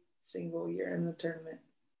every single year in the tournament.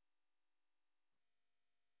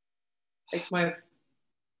 Like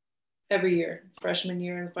every year, freshman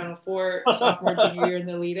year in the Final Four, sophomore, junior year in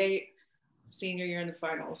the Elite Eight, senior year in the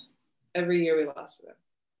finals. Every year we lost to them.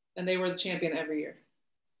 And they were the champion every year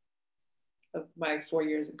of my 4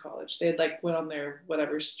 years in college. They had like went on their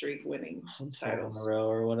whatever streak winning titles in a row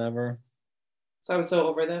or whatever. So I was so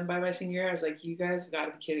over them by my senior year. I was like, you guys have got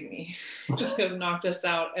to be kidding me. You have knocked us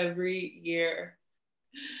out every year.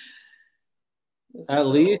 At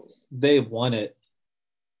least they won it.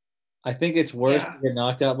 I think it's worse to get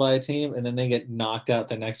knocked out by a team and then they get knocked out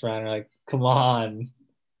the next round. You're like, come on.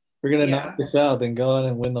 We're going to knock this out, then go on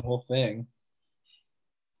and win the whole thing.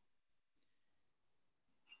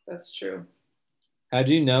 That's true. How'd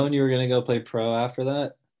you know you were going to go play pro after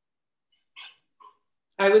that?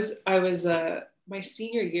 I was my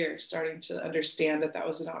senior year starting to understand that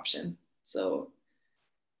was an option. So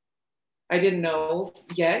I didn't know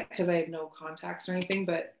yet because I had no contacts or anything,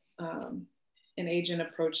 but an agent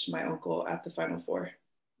approached my uncle at the Final Four,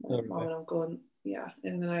 my mom and uncle, and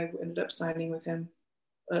and then I ended up signing with him,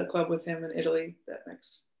 a club with him in Italy that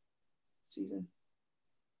next season.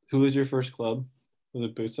 Who was your first club? Was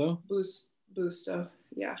it Busto? Busto,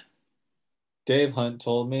 yeah. Dave Hunt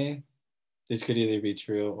told me, this could either be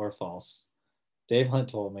true or false. Dave Hunt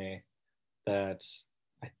told me that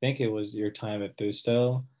I think it was your time at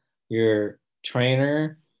Busto, your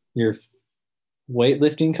trainer, your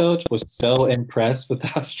weightlifting coach was so impressed with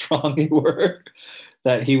how strong you were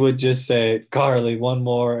that he would just say, Carly, one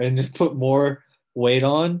more, and just put more weight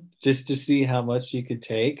on just to see how much you could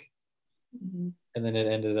take. Mm-hmm. And then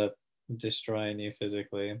it ended up destroying you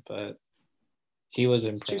physically, but he was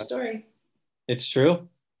impressed. True story. It's true?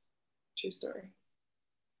 True story.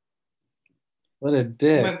 What a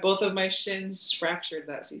dick. Both of my shins fractured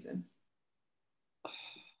that season.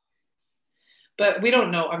 But we don't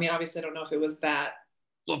know. I mean, obviously, I don't know if it was that.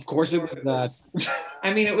 Well, of course it was that.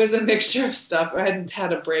 I mean, it was a mixture of stuff. I hadn't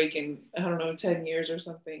had a break in, I don't know, 10 years or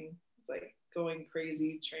something. It was like going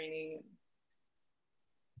crazy, training, and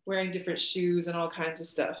wearing different shoes and all kinds of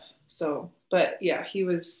stuff. So, but yeah, he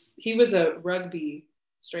was a rugby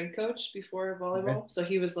strength coach before volleyball. Okay. So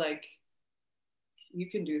he was like, you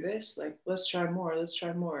can do this. Like, let's try more.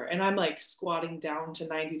 And I'm like squatting down to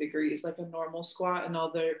 90 degrees, like a normal squat. And all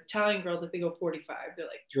the Italian girls, like they go 45. They're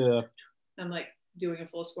like, yeah. I'm like doing a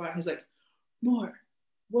full squat. And he's like, one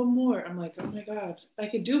more. I'm like, oh my God, I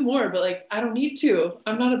could do more, but like, I don't need to.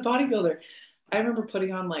 I'm not a bodybuilder. I remember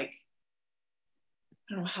putting on like,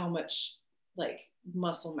 I don't know how much like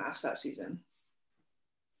muscle mass that season.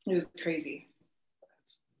 It was crazy.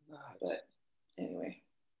 That's nuts. But anyway.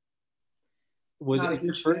 Was it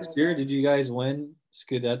your first year? Did you guys win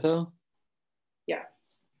Scudetto? Yeah.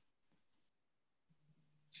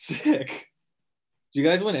 Sick. Did you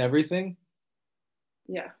guys win everything?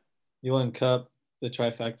 Yeah. You won Cup, the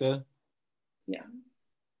trifecta? Yeah.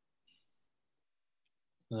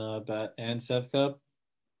 And Sev Cup?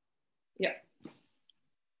 Yeah.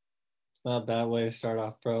 It's not a bad way to start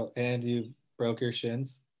off pro. And you broke your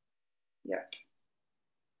shins? Yeah.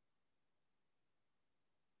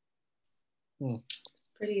 It's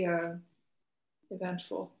pretty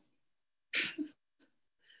eventful.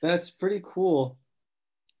 That's pretty cool.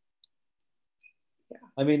 Yeah.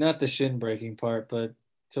 I mean, not the shin breaking part, but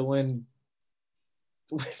to win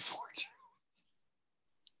 4 times.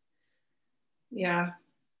 Yeah.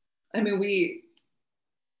 I mean, we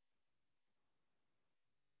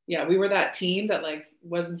were that team that like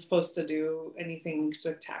wasn't supposed to do anything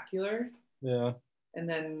spectacular. Yeah. And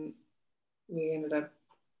then we ended up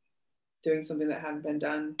doing something that hadn't been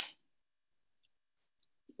done.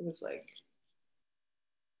 It was like,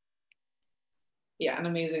 yeah, an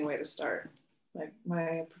amazing way to start like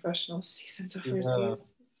my professional seasons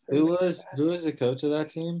overseas. Who was the coach of that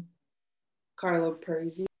team? Carlo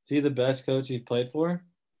Parisi. Is he the best coach you've played for?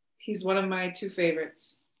 He's one of my two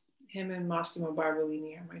favorites. Him and Massimo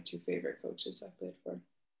Barbolini are my two favorite coaches I played for.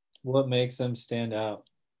 What makes them stand out?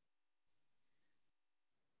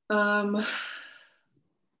 Two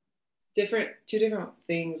different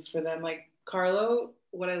things for them. Like Carlo,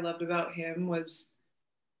 what I loved about him was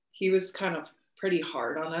he was kind of pretty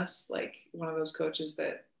hard on us, like one of those coaches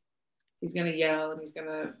that he's gonna yell and he's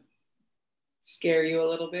gonna scare you a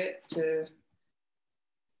little bit to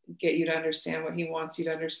get you to understand what he wants you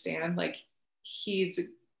to understand. Like he's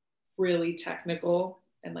really technical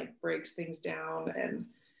and like breaks things down, and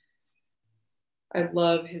I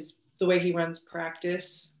love the way he runs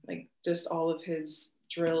practice, like just all of his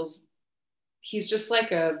drills. He's just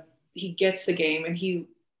like he gets the game and he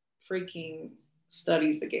freaking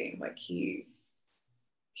studies the game. Like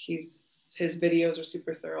his videos are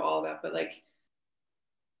super thorough, all that. But like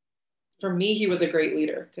for me, he was a great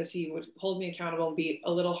leader because he would hold me accountable and be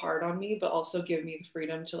a little hard on me, but also give me the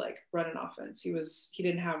freedom to like run an offense. He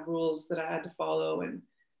didn't have rules that I had to follow,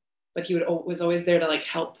 but he was always there to like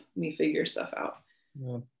help me figure stuff out.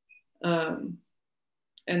 Yeah.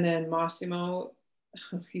 And then Massimo,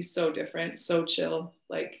 he's so different, so chill.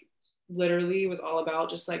 Like literally was all about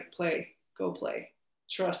just like go play,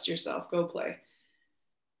 trust yourself, go play.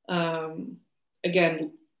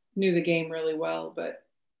 Again, knew the game really well, but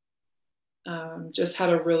just had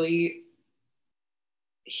a really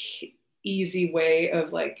easy way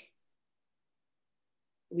of like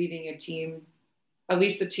leading a team. At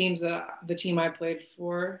least the team I played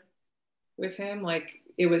for with him, like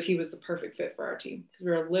he was the perfect fit for our team because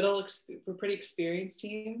we're a pretty experienced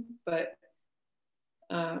team, but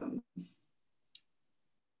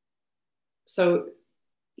so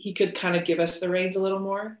he could kind of give us the reins a little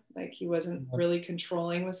more. Like he wasn't really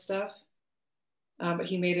controlling with stuff, but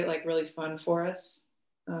he made it like really fun for us.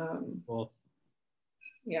 Cool.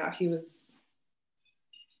 Yeah, he's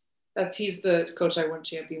the coach I won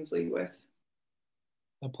Champions League with.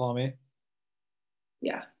 Palmy.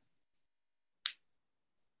 Yeah.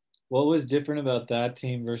 What was different about that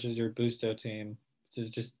team versus your Busto team? Is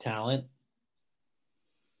it just talent?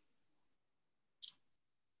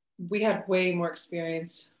 We had way more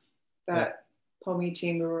experience. That Palmy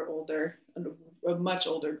team, we were older, a much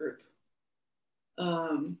older group.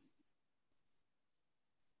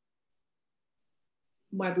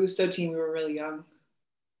 My Busto team, we were really young.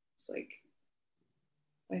 It's like,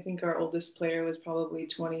 I think our oldest player was probably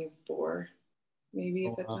 24, maybe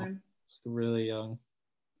at that time. It's really young.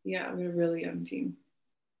 Yeah, we were a really young team.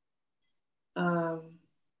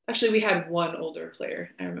 Actually, we had one older player.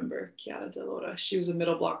 I remember Chiara Delora. She was a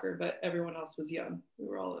middle blocker, but everyone else was young. We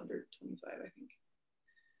were all under 25, I think.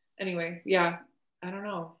 Anyway, yeah, I don't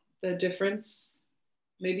know. The difference,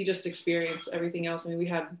 maybe just experience, everything else. I mean, we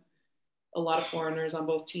had a lot of foreigners on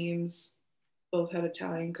both teams. Both had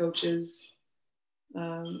Italian coaches. I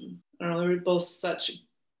don't know, they were both such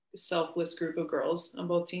a selfless group of girls on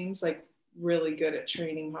both teams, like really good at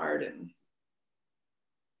training hard and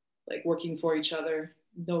like working for each other.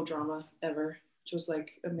 No drama ever, which was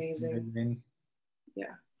like amazing.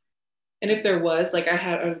 Yeah. And if there was, like I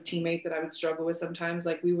had a teammate that I would struggle with sometimes,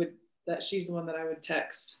 like she's the one that I would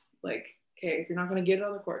text, like, okay, if you're not going to get it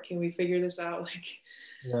on the court, can we figure this out? Like,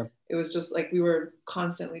 yeah, it was just like we were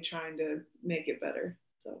constantly trying to make it better.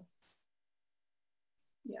 So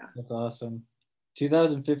yeah. That's awesome.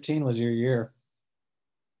 2015 was your year.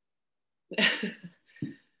 That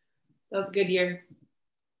was a good year.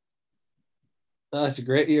 That's a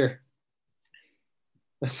great year.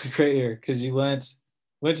 That's a great year because you went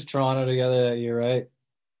to Toronto together that year, right?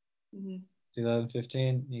 Mm-hmm.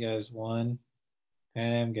 2015, you guys won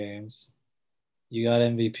Pan Am Games. You got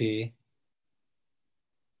MVP,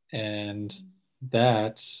 and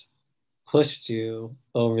that pushed you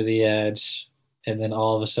over the edge. And then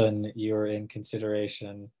all of a sudden, you were in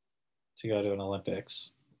consideration to go to an Olympics.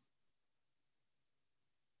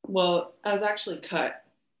 Well, I was actually cut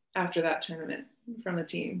after that tournament from the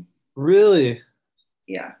team. Really?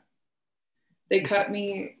 Yeah. They cut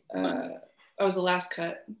me. I was the last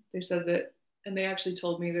cut. They said that, and they actually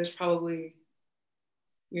told me there's probably,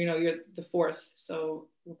 you're the fourth. So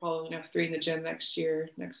we're probably going to have 3 in the gym next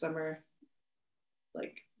summer.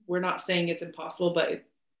 Like, we're not saying it's impossible, but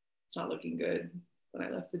it's not looking good. When I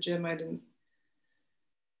left the gym, I didn't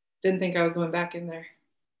think I was going back in there.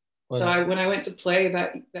 So when I went to play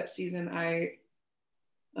that season, I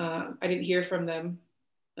didn't hear from them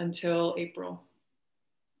until April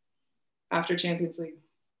after Champions League.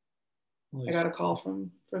 I got a call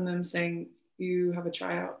from them saying, you have a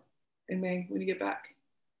tryout in May when you get back.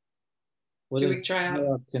 What 2-week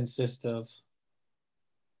tryout consist of?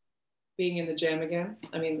 Being in the gym again.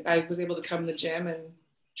 I mean, I was able to come to the gym and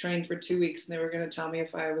train for 2 weeks, and they were going to tell me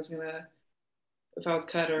if I was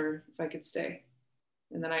cut or if I could stay.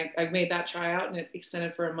 And then I made that tryout, and it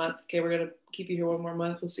extended for a month. Okay, we're going to keep you here one more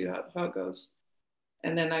month. We'll see how it goes.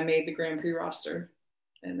 And then I made the Grand Prix roster,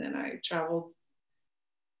 and then I traveled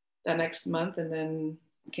that next month, and then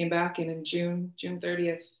came back. And in June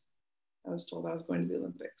 30th, I was told I was going to the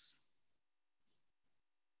Olympics.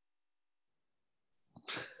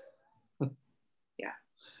 Yeah.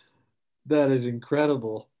 That is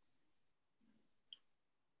incredible.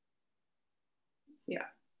 Yeah.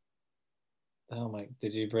 Oh my,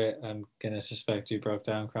 I'm going to suspect you broke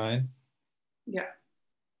down crying. Yeah.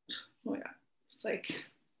 Oh yeah. It's like,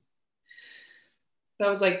 that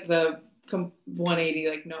was like the 180,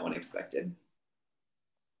 like no one expected.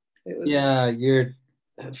 It was. Yeah,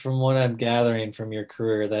 from what I'm gathering from your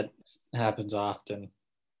career, that happens often.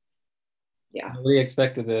 Yeah. Nobody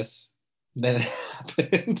expected this. Then it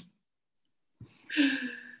happened.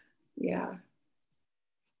 Yeah.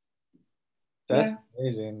 That's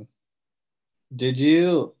amazing. Did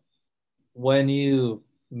you, when you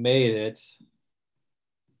made it,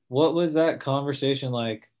 what was that conversation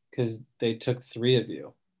like? Because they took 3 of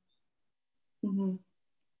you. Mm-hmm.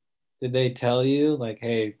 Did they tell you like,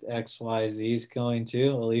 hey, X, Y, Z is going to,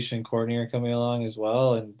 Alicia and Courtney are coming along as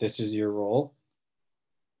well, and this is your role?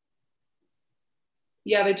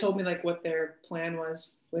 Yeah, they told me like what their plan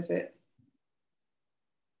was with it.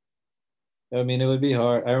 I mean, it would be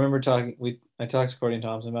hard. I remember I talked to Courtney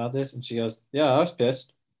Thompson about this, and she goes, yeah, I was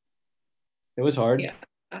pissed. It was hard. Yeah.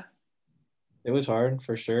 It was hard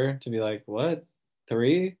for sure to be like, what?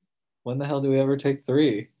 3? When the hell do we ever take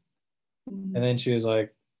 3? Mm-hmm. And then she was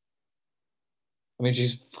like, I mean,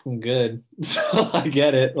 she's fucking good. So I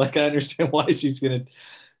get it. Like, I understand why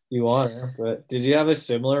you want her. But did you have a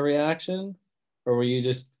similar reaction? Or were you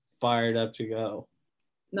just fired up to go?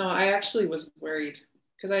 No, I actually was worried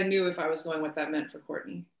because I knew if I was going what that meant for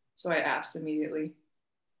Courtney. So I asked immediately,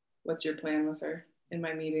 what's your plan with her in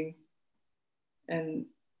my meeting? And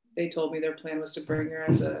they told me their plan was to bring her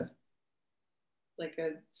as a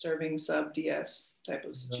serving sub DS type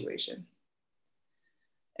of situation.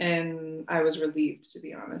 And I was relieved, to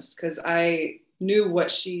be honest, because I knew what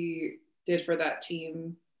she did for that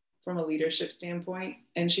team from a leadership standpoint.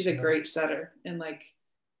 And she's a great setter. And like,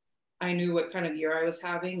 I knew what kind of year I was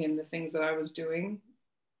having and the things that I was doing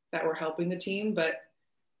that were helping the team. But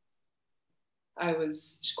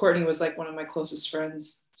Courtney was like one of my closest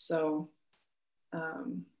friends. So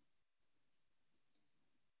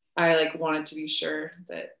I like wanted to be sure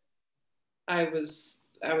that I was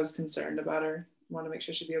concerned about her, want to make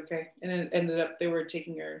sure she'd be okay. And it ended up they were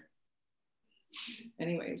taking her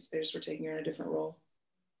anyways. They just were taking her in a different role.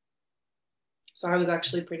 So I was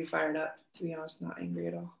actually pretty fired up, to be honest, not angry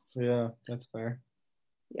at all. Yeah, that's fair.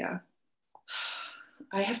 Yeah.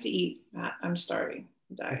 I have to eat, Matt. I'm starving.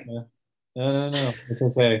 I'm dying. Okay. No. It's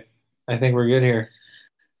okay. I think we're good here.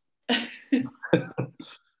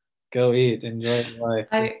 Go eat. Enjoy life.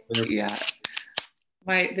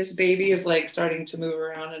 This baby is like starting to move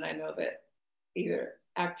around, and I know that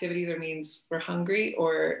activity either means we're hungry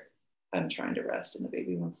or I'm trying to rest and the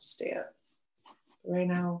baby wants to stay up. But right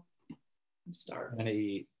now, I'm starving. I'm gonna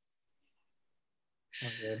eat.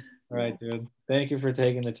 Okay. All right, dude. Thank you for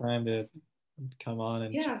taking the time to come on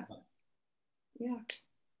and yeah, it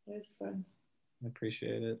was fun. I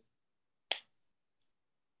appreciate it.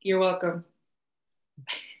 You're welcome.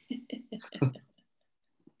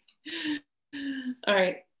 All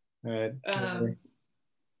right.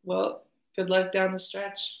 Well, good luck down the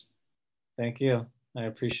stretch. Thank you. I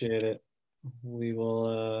appreciate it.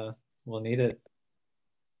 We'll need it.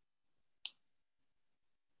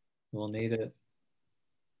 We'll need it.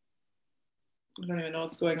 I don't even know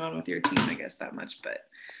what's going on with your team, I guess, that much, but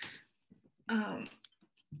a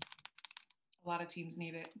lot of teams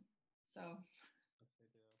need it. So